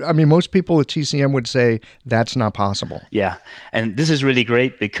great. But, I mean, most people with TCM would say that's not possible. Yeah, and this is really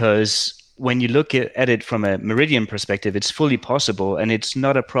great because when you look at it from a meridian perspective, it's fully possible, and it's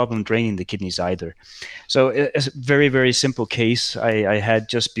not a problem draining the kidneys either. So a very, very simple case I had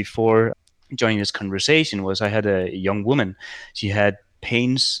just before joining this conversation was I had a young woman. She had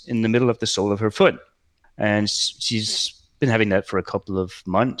pains in the middle of the sole of her foot. And she's been having that for a couple of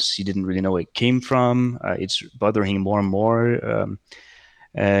months. She didn't really know where it came from. It's bothering more and more.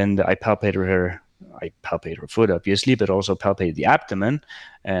 And I palpated her foot, obviously, but also palpated the abdomen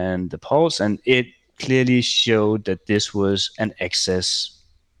and the pulse. And it clearly showed that this was an excess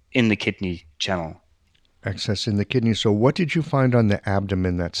in the kidney channel. Excess in the kidney. So what did you find on the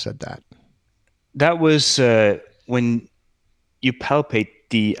abdomen that said that? That was when you palpate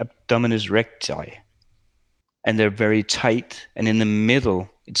the abdominis recti. And they're very tight. And in the middle,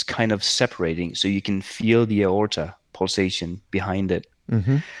 it's kind of separating. So you can feel the aorta pulsation behind it.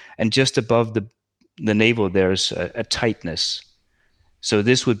 Mm-hmm. And just above the navel, there's a tightness. So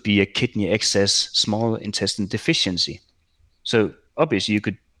this would be a kidney excess, small intestine deficiency. So obviously, you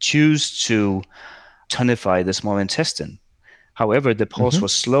could choose to tonify the small intestine. However, the pulse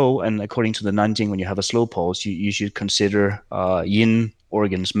was slow. And according to the Nanjing, when you have a slow pulse, you should consider yin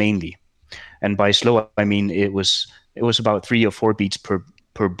organs mainly. And by slow, I mean it was about 3 or 4 beats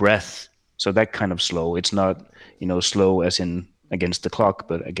per breath. So that kind of slow. It's not, slow as in against the clock,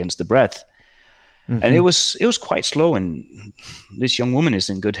 but against the breath. Mm-hmm. And it was quite slow. And this young woman is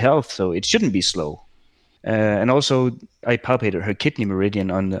in good health, so it shouldn't be slow. And also, I palpated her kidney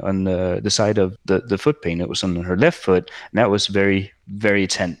meridian on the side of the foot pain. It was on her left foot, and that was very, very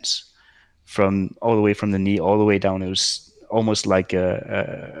tense. From all the way from the knee all the way down, it was almost like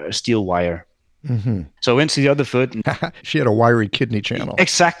a steel wire. Mm-hmm. So I went to the other foot. And she had a wiry kidney channel.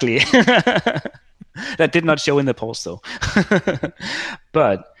 Exactly. That did not show in the pulse, though.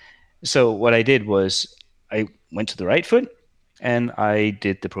 But so what I did was I went to the right foot and I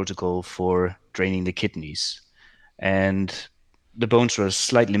did the protocol for draining the kidneys. And the bones were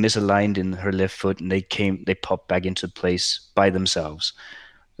slightly misaligned in her left foot, and they popped back into place by themselves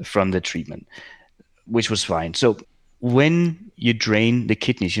from the treatment, which was fine. So when you drain the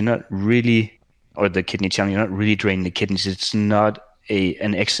kidneys, or the kidney channel, you're not really draining the kidneys. It's not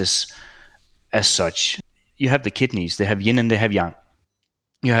an excess as such. You have the kidneys, they have yin and they have yang.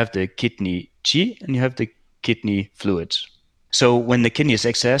 You have the kidney qi and you have the kidney fluids. So when the kidney is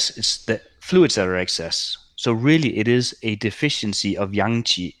excess, it's the fluids that are excess. So really it is a deficiency of yang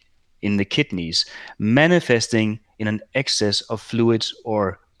qi in the kidneys, manifesting in an excess of fluids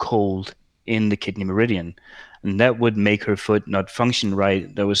or cold in the kidney meridian. And that would make her foot not function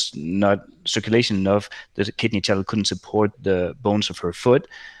right. There was not circulation enough. The kidney channel couldn't support the bones of her foot.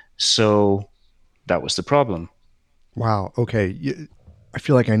 So that was the problem. Wow. Okay. I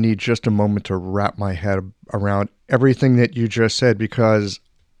feel like I need just a moment to wrap my head around everything that you just said, because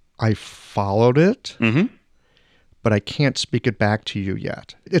I followed it, but I can't speak it back to you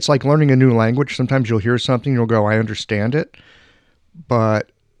yet. It's like learning a new language. Sometimes you'll hear something, you'll go, I understand it.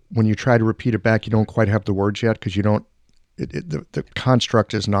 But when you try to repeat it back, you don't quite have the words yet because the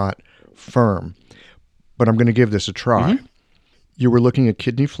construct is not firm. But I'm going to give this a try. Mm-hmm. You were looking at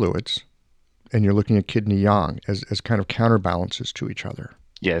kidney fluids and you're looking at kidney yang as kind of counterbalances to each other.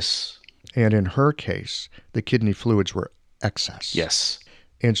 Yes. And in her case, the kidney fluids were excess. Yes.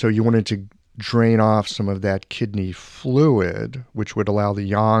 And so you wanted to drain off some of that kidney fluid, which would allow the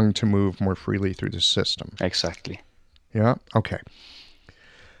yang to move more freely through the system. Exactly. Yeah? Okay.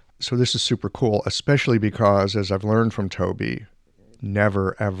 So this is super cool, especially because, as I've learned from Toby,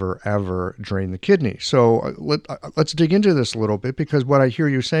 never, ever, ever drain the kidney. So let's dig into this a little bit, because what I hear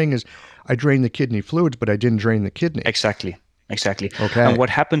you saying is I drained the kidney fluids, but I didn't drain the kidney. Exactly. Okay. And what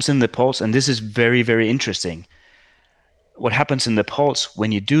happens in the pulse, and this is very, very interesting, what happens in the pulse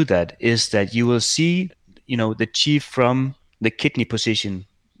when you do that is that you will see, the chi from the kidney position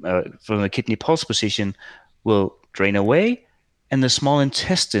from the kidney pulse position will drain away, and the small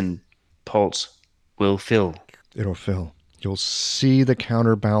intestine pulse will fill. It'll fill. You'll see the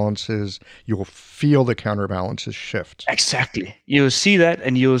counterbalances. You'll feel the counterbalances shift. Exactly. You'll see that,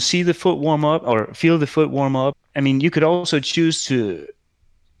 and you'll see the foot warm up or feel the foot warm up. I mean, you could also choose to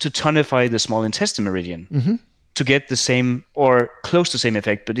tonify the small intestine meridian to get the same or close to the same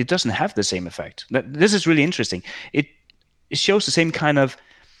effect, but it doesn't have the same effect. This is really interesting. It shows the same kind of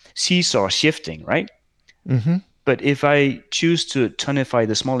seesaw shifting, right? But if I choose to tonify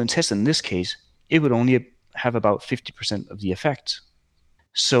the small intestine in this case, it would only have about 50% of the effect.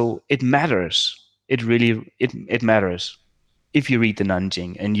 So it matters. It really matters. If you read the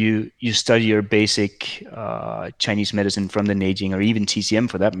Nanjing and you study your basic Chinese medicine from the Neijing, or even TCM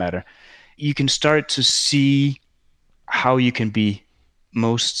for that matter, you can start to see how you can be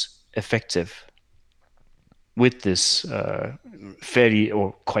most effective with this fairly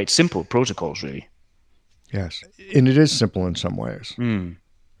or quite simple protocols, really. Yes. And it is simple in some ways.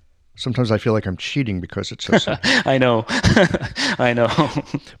 Sometimes I feel like I'm cheating because it's so simple. I know. I know.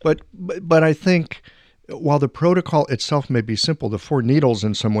 But I think while the protocol itself may be simple, the 4 needles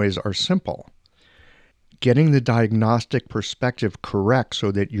in some ways are simple. Getting the diagnostic perspective correct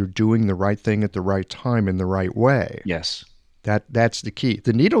so that you're doing the right thing at the right time in the right way. Yes. That's the key.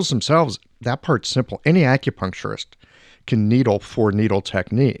 The needles themselves, that part's simple. Any acupuncturist can needle 4-needle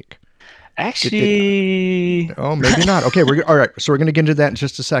technique. Actually... Oh, maybe not. Okay, all right. So we're going to get into that in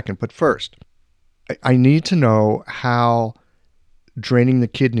just a second. But first, I need to know how draining the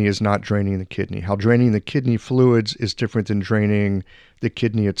kidney is not draining the kidney, how draining the kidney fluids is different than draining the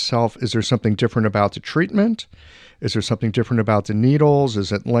kidney itself. Is there something different about the treatment? Is there something different about the needles?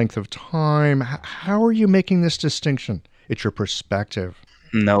 Is it length of time? How are you making this distinction? It's your perspective.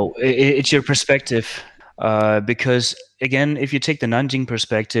 No, it's your perspective. Because, again, if you take the Nanjing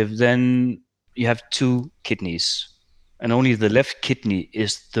perspective, then you have 2 kidneys, and only the left kidney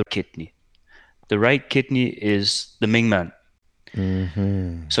is the kidney. The right kidney is the Mingmen.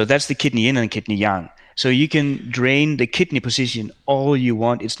 So that's the kidney yin and kidney yang. So you can drain the kidney position all you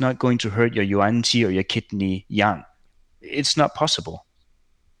want. It's not going to hurt your yuan qi or your kidney yang. It's not possible.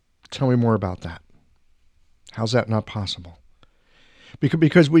 Tell me more about that. How's that not possible?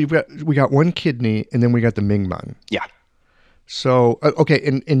 Because we got 1 kidney and then we got the Mingmen. Yeah. So, okay,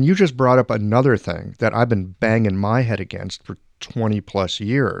 and you just brought up another thing that I've been banging my head against for 20 plus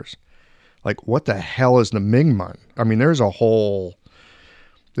years. Like, what the hell is the Mingmen? I mean, there's a whole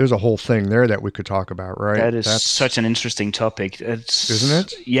thing there that we could talk about, right? That's such an interesting topic. Isn't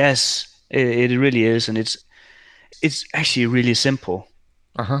it? Yes, it really is, and it's actually really simple.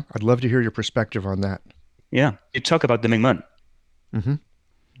 I'd love to hear your perspective on that. Yeah, you talk about the Mingmen.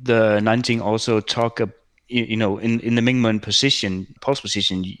 The Nanjing also talk, in the Mingmen position, pulse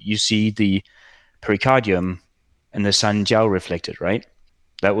position, you see the pericardium and the Sanjiao reflected, right?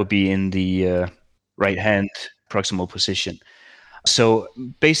 That would be in the right hand proximal position. So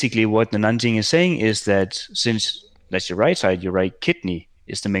basically what the Nanjing is saying is that since that's your right side, your right kidney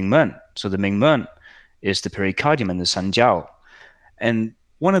is the Mingmen. So the Mingmen is the pericardium and the Sanjiao. And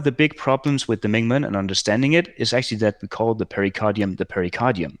one of the big problems with the Mingmen and understanding it is actually that we call the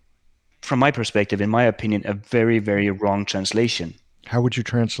pericardium. From my perspective, in my opinion, a very, very wrong translation. How would you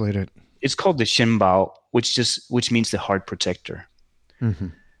translate it? It's called the Shenbao, which means the heart protector.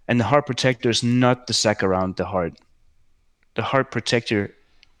 And the heart protector is not the sac around the heart. The heart protector,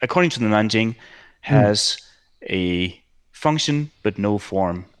 according to the Nanjing, has a function but no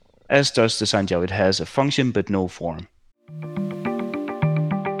form. As does the Sanjiao. It has a function but no form.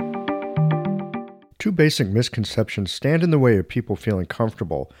 2 basic misconceptions stand in the way of people feeling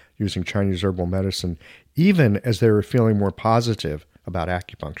comfortable using Chinese herbal medicine, even as they are feeling more positive about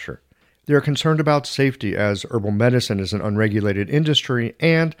acupuncture. They are concerned about safety as herbal medicine is an unregulated industry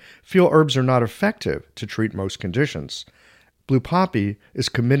and feel herbs are not effective to treat most conditions. Blue Poppy is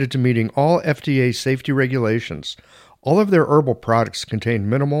committed to meeting all FDA safety regulations. All of their herbal products contain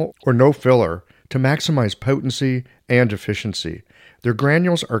minimal or no filler to maximize potency and efficiency. Their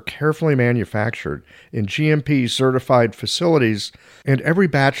granules are carefully manufactured in GMP-certified facilities, and every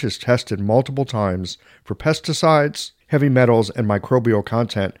batch is tested multiple times for pesticides, heavy metals, and microbial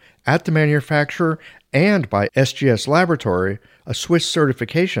content at the manufacturer and by SGS Laboratory, a Swiss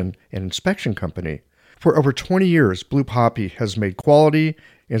certification and inspection company. For over 20 years, Blue Poppy has made quality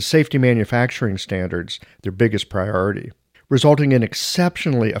and safety manufacturing standards their biggest priority, resulting in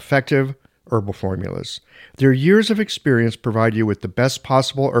exceptionally effective, herbal formulas. Their years of experience provide you with the best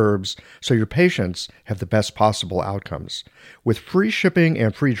possible herbs so your patients have the best possible outcomes. With free shipping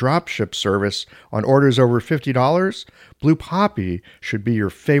and free drop ship service on orders over $50, Blue Poppy should be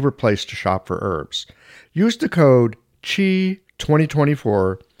your favorite place to shop for herbs. Use the code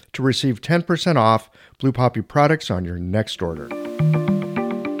CHI2024 to receive 10% off Blue Poppy products on your next order.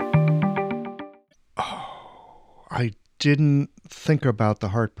 Oh, I didn't think about the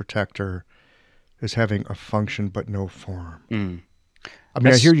heart protector as having a function but no form. I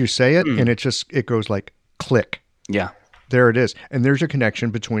mean, I hear you say it, and it goes like click. Yeah. There it is. And there's a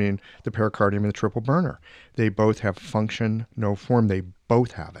connection between the pericardium and the triple burner. They both have function, no form. They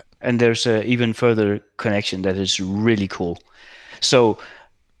both have it. And there's an even further connection that is really cool. So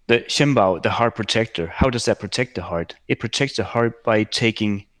the Shenbao, the heart protector, how does that protect the heart? It protects the heart by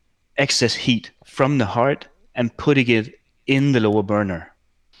taking excess heat from the heart and putting it in the lower burner.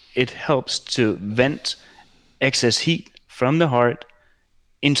 It helps to vent excess heat from the heart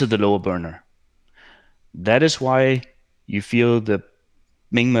into the lower burner. That is why you feel the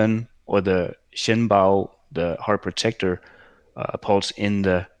Mingmen or the Shenbao, the heart protector, pulse in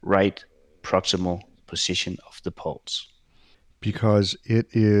the right proximal position of the pulse. Because it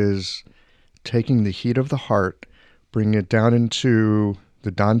is taking the heat of the heart, bringing it down into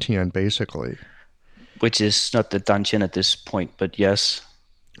the dantian, basically. Which is not the dantian at this point, but yes.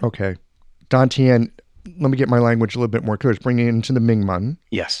 Okay. Dantian, let me get my language a little bit more clear. It's bringing it into the Mingmen.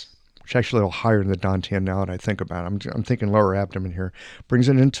 Yes. Which is actually a little higher than the dantian now that I think about it. I'm thinking lower abdomen here. Brings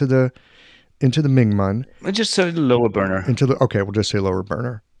it into the Mingmen. Just a lower burner. Okay, we'll just say lower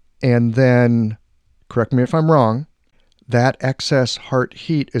burner. And then, correct me if I'm wrong, that excess heart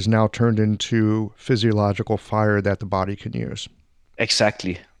heat is now turned into physiological fire that the body can use.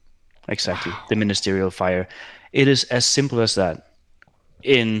 Exactly. Wow. The ministerial fire. It is as simple as that,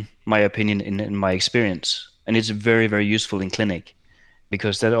 in my opinion, in my experience. And it's very, very useful in clinic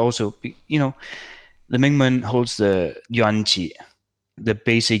because that also, the Mingmen holds the yuan qi, the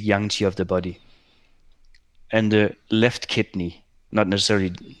basic yang qi of the body. And the left kidney, not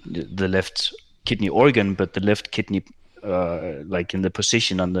necessarily the left kidney organ, but the left kidney, like in the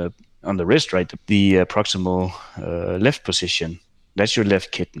position on the wrist, right? The proximal left position. That's your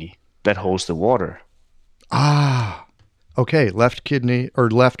left kidney. That holds the water. Ah, okay. Left kidney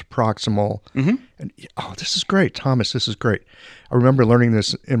or left proximal. Mm-hmm. And, this is great, Thomas. This is great. I remember learning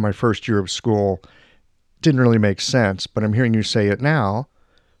this in my first year of school. Didn't really make sense, but I'm hearing you say it now.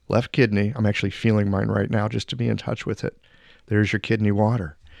 Left kidney. I'm actually feeling mine right now just to be in touch with it. There's your kidney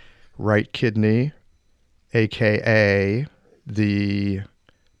water. Right kidney, aka the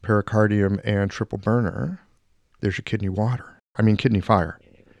pericardium and triple burner. There's your kidney water. Kidney fire.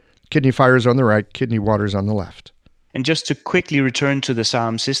 Kidney fire is on the right, kidney water is on the left. And just to quickly return to the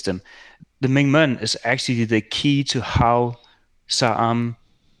Sa'am system, the Mingmen is actually the key to how Sa'am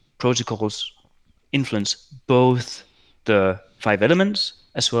protocols influence both the 5 elements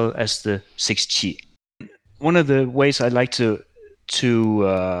as well as the 6 qi. One of the ways I like to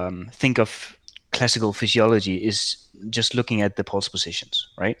think of classical physiology is just looking at the pulse positions,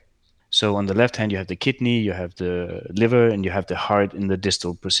 right? So on the left hand, you have the kidney, you have the liver, and you have the heart in the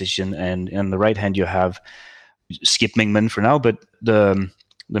distal position. And on the right hand, you have, skip Mingmen for now, but the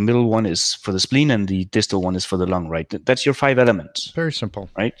middle one is for the spleen and the distal one is for the lung, right? That's your 5 elements. Very simple.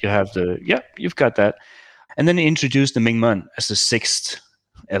 Right? You have you've got that. And then introduce the Mingmen as the 6th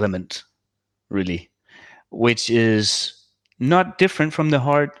element, really, which is not different from the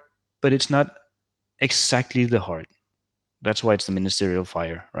heart, but it's not exactly the heart. That's why it's the ministerial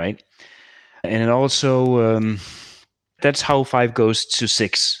fire, right? And it also, that's how 5 goes to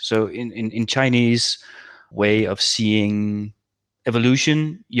 6. So in Chinese way of seeing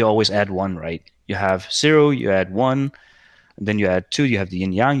evolution, you always add 1, right? You have 0, you add 1, and then you add 2, you have the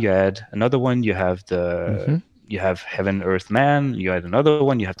yin yang, you add another one, you have you have heaven, earth, man, you add another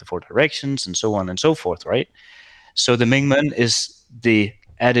one, you have the 4 directions, and so on and so forth, right? So the Mingmen is the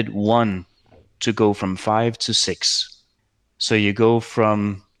added 1 to go from 5 to 6. So you go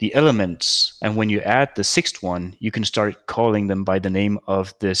from the elements, and when you add the 6th one, you can start calling them by the name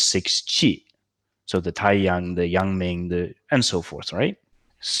of the 6 qi. So the Taiyang, the Yangming, and so forth, right?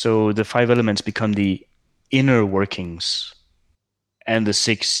 So the 5 elements become the inner workings, and the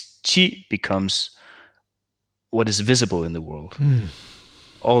 6 qi becomes what is visible in the world,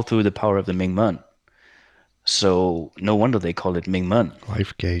 all through the power of the Mingmen. So no wonder they call it Mingmen.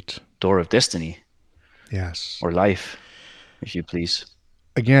 Life gate. Door of destiny. Yes. Or life, if you please.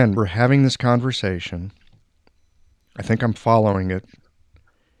 Again, we're having this conversation. I think I'm following it.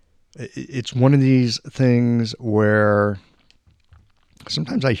 It's one of these things where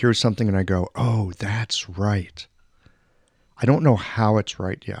Sometimes I hear something and I go, oh, that's right. I don't know how it's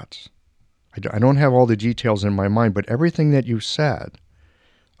right yet. I don't have all the details in my mind, but everything that you said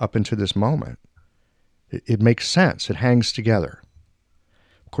up until this moment, it makes sense. It hangs together.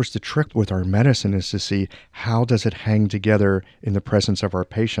 Of course, the trick with our medicine is to see how does it hang together in the presence of our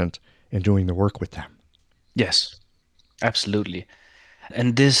patient and doing the work with them. Yes, absolutely.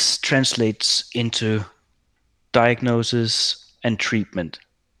 And this translates into diagnosis and treatment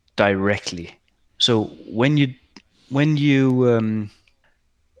directly. So when you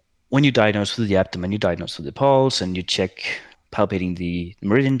diagnose through the abdomen, you diagnose through the pulse, and you check palpating the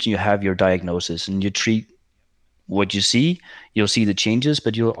meridians. You have your diagnosis, and you treat what you see. You'll see the changes,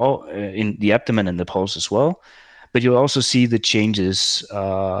 but you'll all in the abdomen and the pulse as well. But you'll also see the changes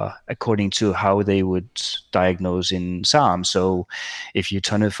according to how they would diagnose in SAM. So if you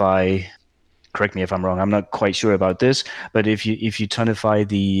tonify, correct me if I'm wrong, I'm not quite sure about this, but if you tonify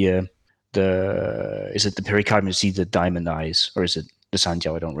the is it the pericardium, you see the diamond eyes, or is it the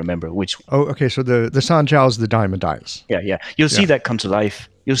Sanjiao? I don't remember which one. Oh, okay. So the Sanjiao is the diamond eyes. Yeah. You'll see that come to life.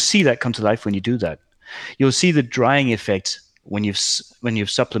 You'll see that come to life when you do that. You'll see the drying effect when you've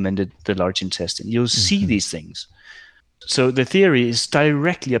supplemented the large intestine. You'll see these things. So the theory is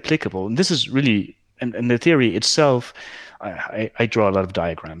directly applicable, and this is really, and the theory itself, I draw a lot of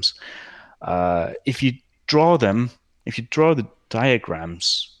diagrams. If you draw the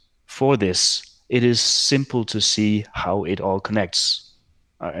diagrams for this, it is simple to see how it all connects.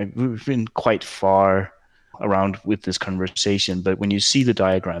 We've been quite far around with this conversation, but when you see the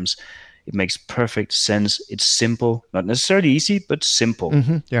diagrams, it makes perfect sense. It's simple, not necessarily easy, but simple.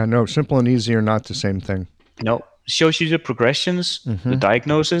 Mm-hmm. Yeah, no, simple and easy are not the same thing. No, shows you the progressions, the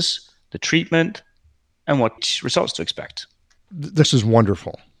diagnosis, the treatment, and what results to expect. This is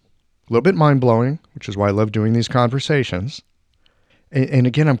wonderful. A little bit mind-blowing, which is why I love doing these conversations. And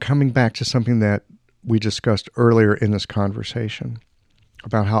again, I'm coming back to something that we discussed earlier in this conversation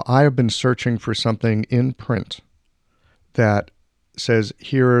about how I have been searching for something in print that says,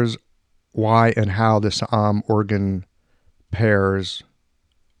 here's why and how the SAM organ pairs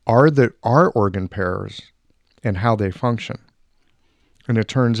are organ pairs and how they function. And it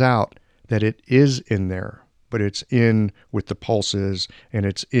turns out that it is in there, but it's in with the pulses and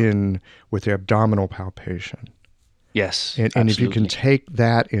it's in with the abdominal palpation. Yes, and if you can take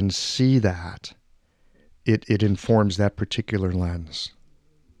that and see that, it informs that particular lens.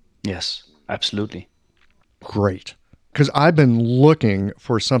 Yes, absolutely. Great. Because I've been looking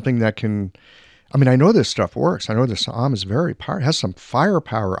for something that can, I know this stuff works. I know the SAM is very powerful, has some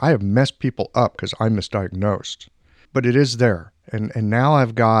firepower. I have messed people up because I'm misdiagnosed, but it is there. And now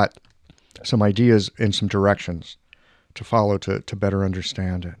I've got some ideas and some directions to follow to better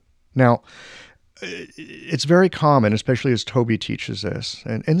understand it. Now, it's very common, especially as Toby teaches this,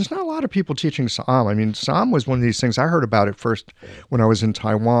 and there's not a lot of people teaching SAM. SAM was one of these things, I heard about it first when I was in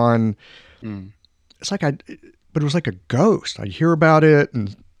Taiwan. It's like but it was like a ghost. I'd hear about it,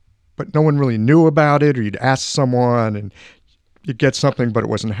 but no one really knew about it, or you'd ask someone and you'd get something, but it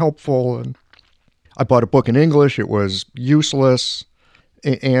wasn't helpful. And I bought a book in English. It was useless.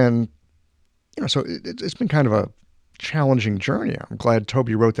 And, so it's been kind of a challenging journey. I'm glad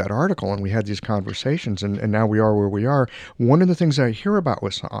Toby wrote that article and we had these conversations, and now we are where we are. One of the things I hear about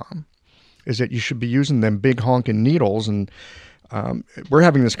with SAM is that you should be using them big honking needles, and we're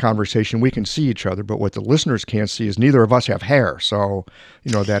having this conversation. We can see each other, but what the listeners can't see is neither of us have hair. So,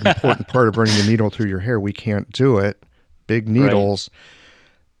 that important part of running the needle through your hair, we can't do it. Big needles,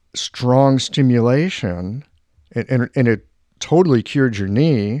 strong stimulation, and it totally cured your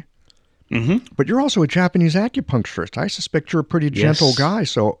knee. But you're also a Japanese acupuncturist. I suspect you're a pretty gentle guy.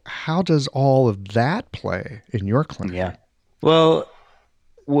 So how does all of that play in your clinic? Yeah. Well,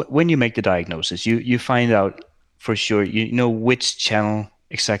 when you make the diagnosis, you find out for sure, you know which channel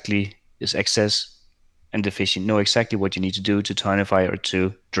exactly is excess and deficient, know exactly what you need to do to tonify or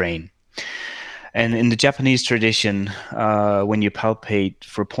to drain. And in the Japanese tradition, when you palpate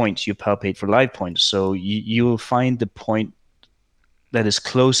for points, you palpate for live points. So you will find the point that is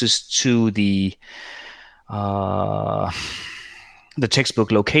closest to the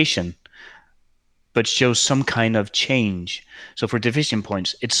textbook location, but shows some kind of change. So for deficient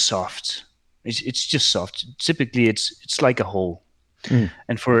points, it's soft. It's just soft. Typically, it's like a hole.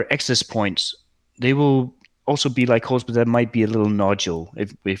 And for excess points, they will also be like holes, but that might be a little nodule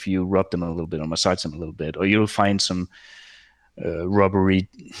if you rub them a little bit or massage them a little bit, or you'll find some rubbery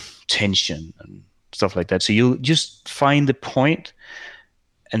tension and stuff like that. So you'll just find the point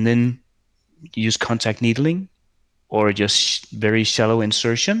and then use contact needling or just very shallow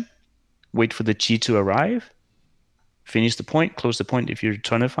insertion, wait for the chi to arrive, Finish the point, close the point if you're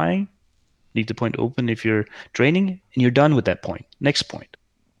tonifying, leave the point open if you're draining, and you're done with that point. Next point.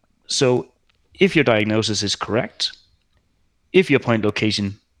 So if your diagnosis is correct, if your point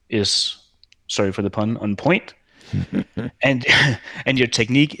location is, sorry for the pun, on point, and your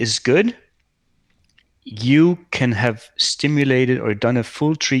technique is good, you can have stimulated or done a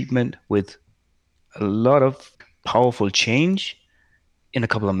full treatment with a lot of powerful change in a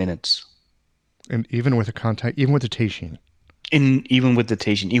couple of minutes. And even with the contact, even with the teishin. Even with the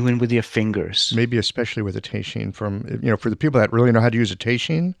teishin, even with your fingers. Maybe especially with the teishin. For the people that really know how to use a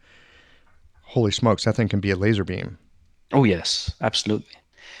teishin, holy smokes, that thing can be a laser beam. Oh, yes, absolutely.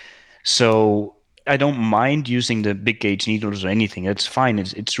 So I don't mind using the big gauge needles or anything. It's fine.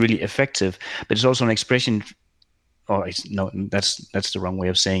 It's really effective. But it's also an expression. No, that's the wrong way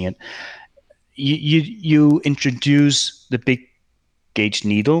of saying it. You introduce the big gauge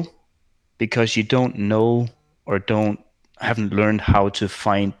needle because you don't know or haven't learned how to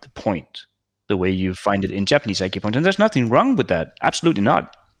find the point the way you find it in Japanese acupuncture. And there's nothing wrong with that. Absolutely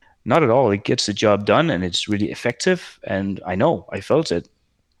not. Not at all. It gets the job done and it's really effective. And I know, I felt it.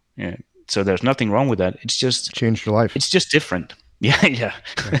 Yeah. So there's nothing wrong with that. It's just changed your life. It's just different. Yeah.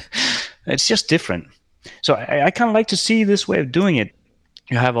 It's just different. So I kind of like to see this way of doing it.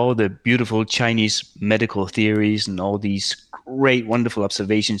 You have all the beautiful Chinese medical theories and all these great, wonderful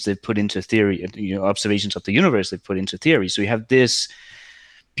observations they've put into theory, observations of the universe they've put into theory. So you have this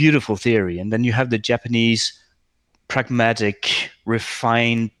beautiful theory, and then you have the Japanese pragmatic,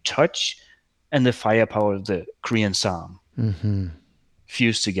 refined touch and the firepower of the Korean Psalm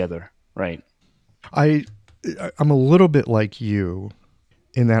fused together, right? I'm a little bit like you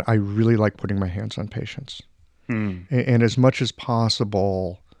in that I really like putting my hands on patients. And as much as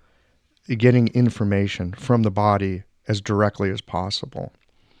possible, getting information from the body as directly as possible.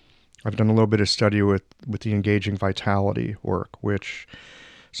 I've done a little bit of study with the engaging vitality work, which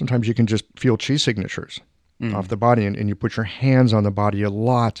sometimes you can just feel chi signatures off the body, and you put your hands on the body a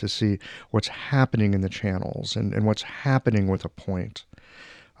lot to see what's happening in the channels and what's happening with a point.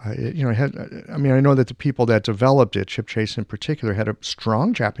 I know that the people that developed it, Chip Chase in particular, had a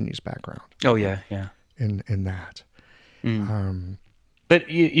strong Japanese background. Oh, yeah. In that. But,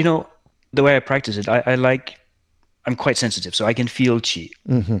 the way I practice it, I'm quite sensitive, so I can feel chi.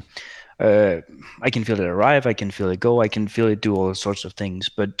 I can feel it arrive, I can feel it go, I can feel it do all sorts of things.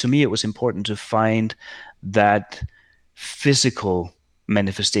 But to me, it was important to find that physical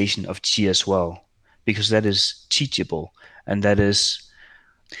manifestation of chi as well, because that is teachable, and that is,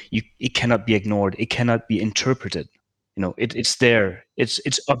 it cannot be ignored, it cannot be interpreted. It's there,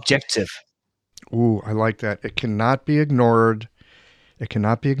 it's objective. Ooh, I like that. It cannot be ignored. It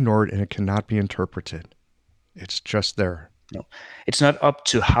cannot be ignored, and it cannot be interpreted. It's just there. No, it's not up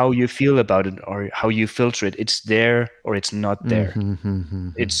to how you feel about it or how you filter it. It's there or it's not there.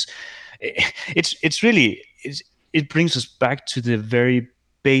 It brings us back to the very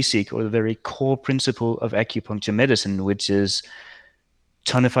basic or the very core principle of acupuncture medicine, which is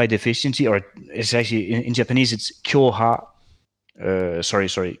tonify deficiency, or it's actually in Japanese it's kyoha.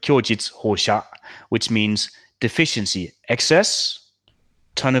 Kyojitsu hosha, which means deficiency, excess,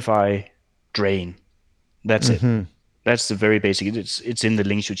 tonify, drain. That's it. That's the very basic. It's in the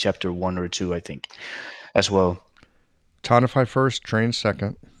Lingshu chapter 1 or 2, I think, as well. Tonify first, drain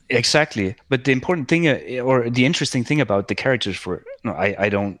second. Exactly. But the important thing, or the interesting thing about the characters I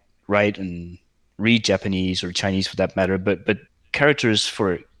don't write and read Japanese or Chinese for that matter, but characters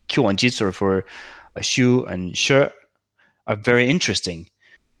for Kyo and Jitsu or for Shu and She are very interesting.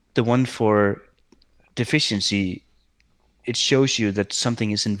 The one for deficiency, it shows you that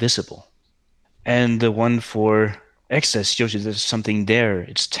something is invisible. And the one for excess shows you there's something there.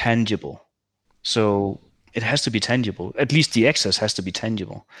 It's tangible. So it has to be tangible. At least the excess has to be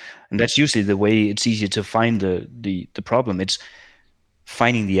tangible. And that's usually the way it's easier to find the problem. It's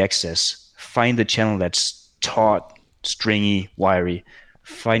finding the excess, find the channel that's taut, stringy, wiry,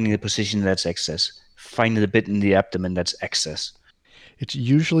 finding the position that's excess, finding the bit in the abdomen that's excess. It's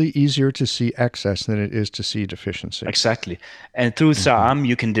usually easier to see excess than it is to see deficiency. Exactly. And through Sa'am,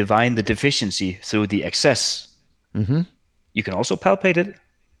 you can divine the deficiency through the excess. You can also palpate it.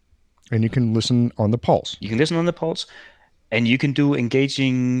 And you can listen on the pulse. You can listen on the pulse. And you can do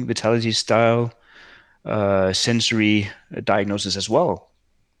engaging vitality style sensory diagnosis as well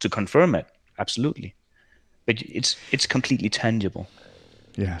to confirm it. Absolutely. But it's completely tangible.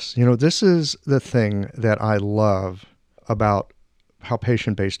 Yes. This is the thing that I love about how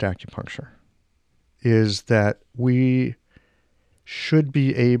patient-based acupuncture is, that we should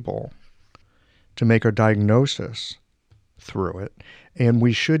be able to make our diagnosis through it, and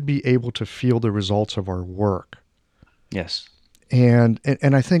we should be able to feel the results of our work Yes. And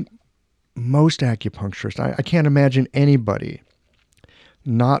I think most acupuncturists, I can't imagine anybody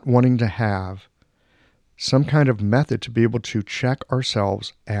not wanting to have some kind of method to be able to check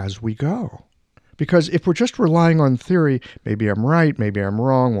ourselves as we go. Because if we're just relying on theory, maybe I'm right, maybe I'm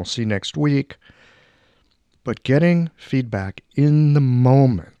wrong, we'll see next week. But getting feedback in the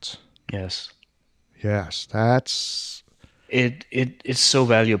moment. Yes. Yes, that's... It's so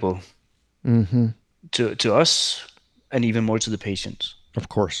valuable Mm-hmm. to us and even more to the patients. Of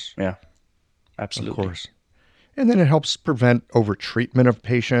course. Yeah, absolutely. Of course. And then it helps prevent overtreatment of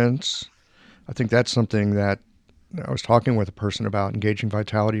patients. I think that's something that I was talking with a person about Engaging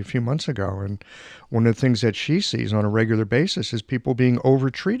Vitality a few months ago. And one of the things that she sees on a regular basis is people being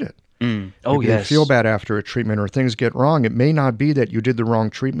overtreated. Oh, Maybe yes. they feel bad after a treatment or things get wrong. It may not be that you did the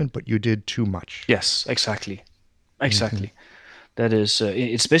wrong treatment, but you did too much. Yes, exactly. Exactly. Mm-hmm. That is,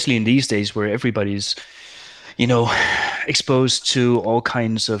 especially in these days where everybody's, exposed to all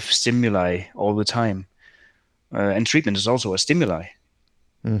kinds of stimuli all the time. And treatment is also a stimuli.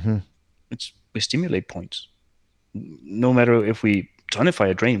 Mm-hmm. We stimulate points. No matter if we tonify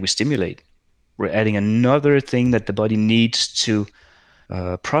a drain, we stimulate. We're adding another thing that the body needs to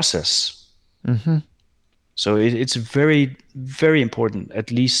process. Mm-hmm. So it's very, very important,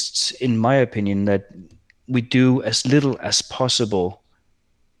 at least in my opinion, that we do as little as possible,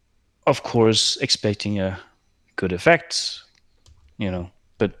 of course, expecting a good effect,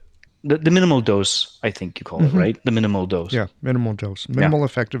 but the minimal dose, I think you call it, right? The minimal dose. Yeah, minimal dose. Minimal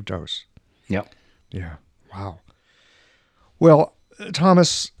effective dose. Yeah. Yeah. Wow. Well,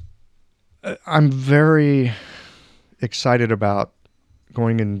 Thomas, I'm very excited about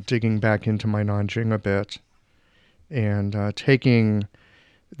going and digging back into my Nanjing a bit and taking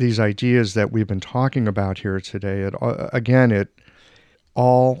these ideas that we've been talking about here today. It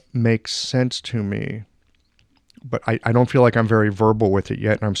all makes sense to me, but I don't feel like I'm very verbal with it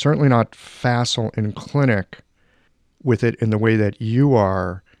yet. And I'm certainly not facile in clinic with it in the way that you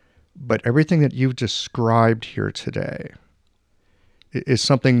are. But everything that you've described here today is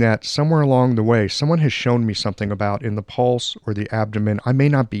something that somewhere along the way, someone has shown me something about in the pulse or the abdomen. I may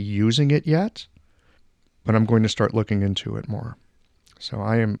not be using it yet, but I'm going to start looking into it more. So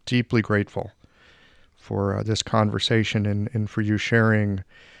I am deeply grateful for this conversation and for you sharing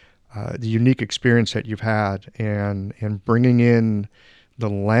the unique experience that you've had and bringing in the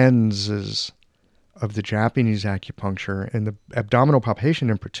lenses of the Japanese acupuncture and the abdominal palpation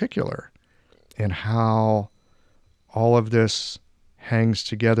in particular, and how all of this hangs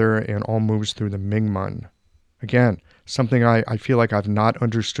together and all moves through the Mingmen. Again, something I feel like I've not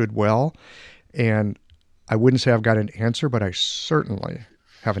understood well, and I wouldn't say I've got an answer, but I certainly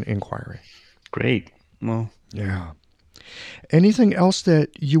have an inquiry. Great. Well, yeah. Anything else that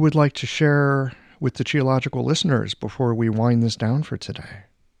you would like to share with the Qiological listeners before we wind this down for today?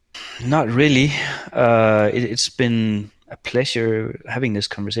 Not really. It's been a pleasure having this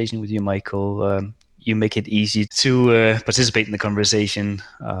conversation with you, Michael. You make it easy to participate in the conversation,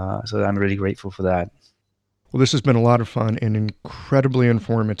 so I'm really grateful for that. Well, this has been a lot of fun and incredibly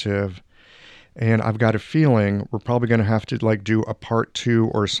informative, and I've got a feeling we're probably going to have to do a part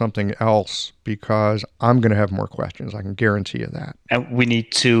 2 or something else, because I'm going to have more questions. I can guarantee you that. And we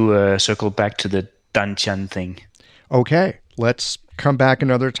need to circle back to the Dantian thing. Okay, let's come back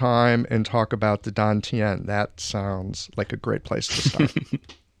another time and talk about the Dantian. That sounds like a great place to start.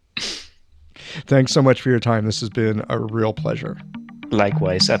 Thanks so much for your time. This has been a real pleasure.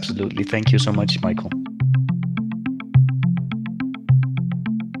 Likewise, absolutely. Thank you so much, Michael.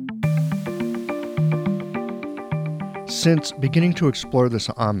 Since beginning to explore the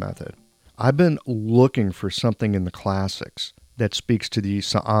Sa'am method, I've been looking for something in the classics that speaks to the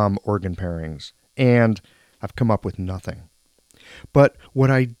Sa'am organ pairings, and I've come up with nothing. But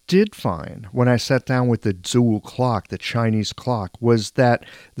what I did find when I sat down with the Zhu clock, the Chinese clock, was that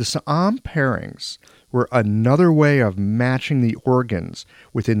the Sa'am pairings were another way of matching the organs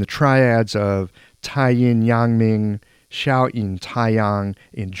within the triads of Tai Yin Yang Ming, Xiao Yin Tai Yang,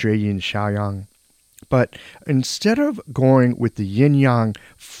 and Jue Yin Xiao Yang. But instead of going with the yin-yang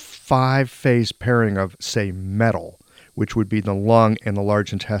 5-phase pairing of, say, metal, which would be the lung and the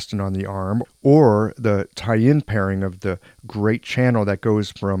large intestine on the arm, or the Tai-yin pairing of the great channel that goes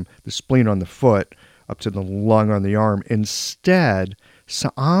from the spleen on the foot up to the lung on the arm, instead,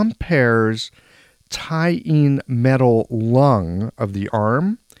 Sa'am pairs Tai-yin metal lung of the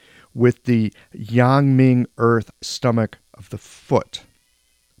arm with the Yang Ming earth stomach of the foot.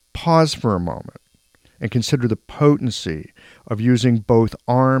 Pause for a moment and consider the potency of using both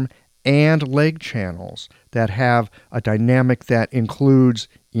arm and leg channels that have a dynamic that includes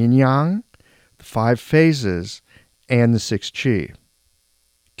yin-yang, the 5 phases, and the 6 Qi.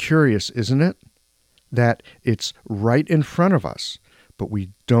 Curious, isn't it? That it's right in front of us, but we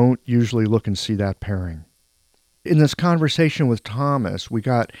don't usually look and see that pairing. In this conversation with Thomas, we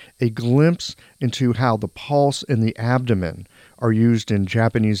got a glimpse into how the pulse and the abdomen are used in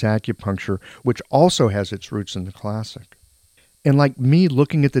Japanese acupuncture, which also has its roots in the classic. And like me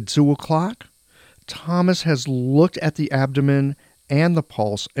looking at the Zhuo clock, Thomas has looked at the abdomen and the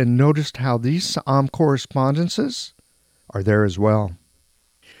pulse and noticed how these Sa'am correspondences are there as well.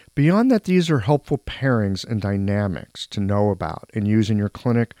 Beyond that, these are helpful pairings and dynamics to know about and use in your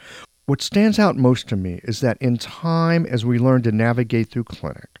clinic. What stands out most to me is that in time, as we learn to navigate through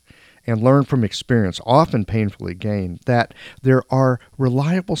clinic and learn from experience, often painfully gained, that there are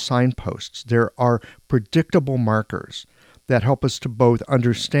reliable signposts, there are predictable markers that help us to both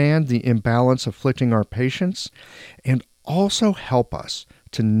understand the imbalance afflicting our patients and also help us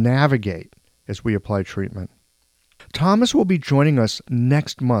to navigate as we apply treatment. Thomas will be joining us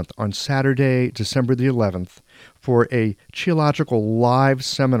next month on Saturday, December the 11th, for a Qiological live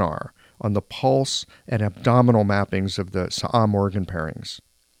seminar on the pulse and abdominal mappings of the Sa'am organ pairings.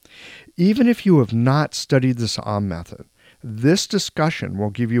 Even if you have not studied the Sa'am method, this discussion will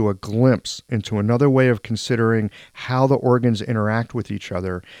give you a glimpse into another way of considering how the organs interact with each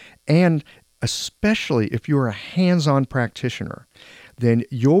other, and especially if you're a hands-on practitioner, then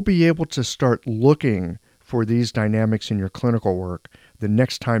you'll be able to start looking for these dynamics in your clinical work the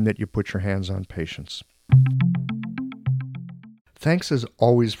next time that you put your hands on patients. Thanks as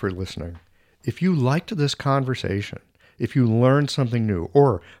always for listening. If you liked this conversation, if you learned something new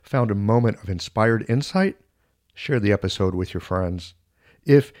or found a moment of inspired insight, share the episode with your friends.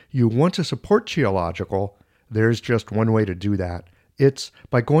 If you want to support Qiological, there's just one way to do that. It's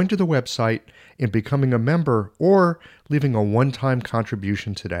by going to the website and becoming a member or leaving a one-time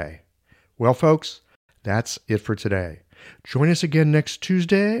contribution today. Well, folks, that's it for today. Join us again next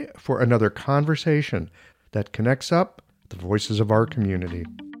Tuesday for another conversation that connects up the voices of our community.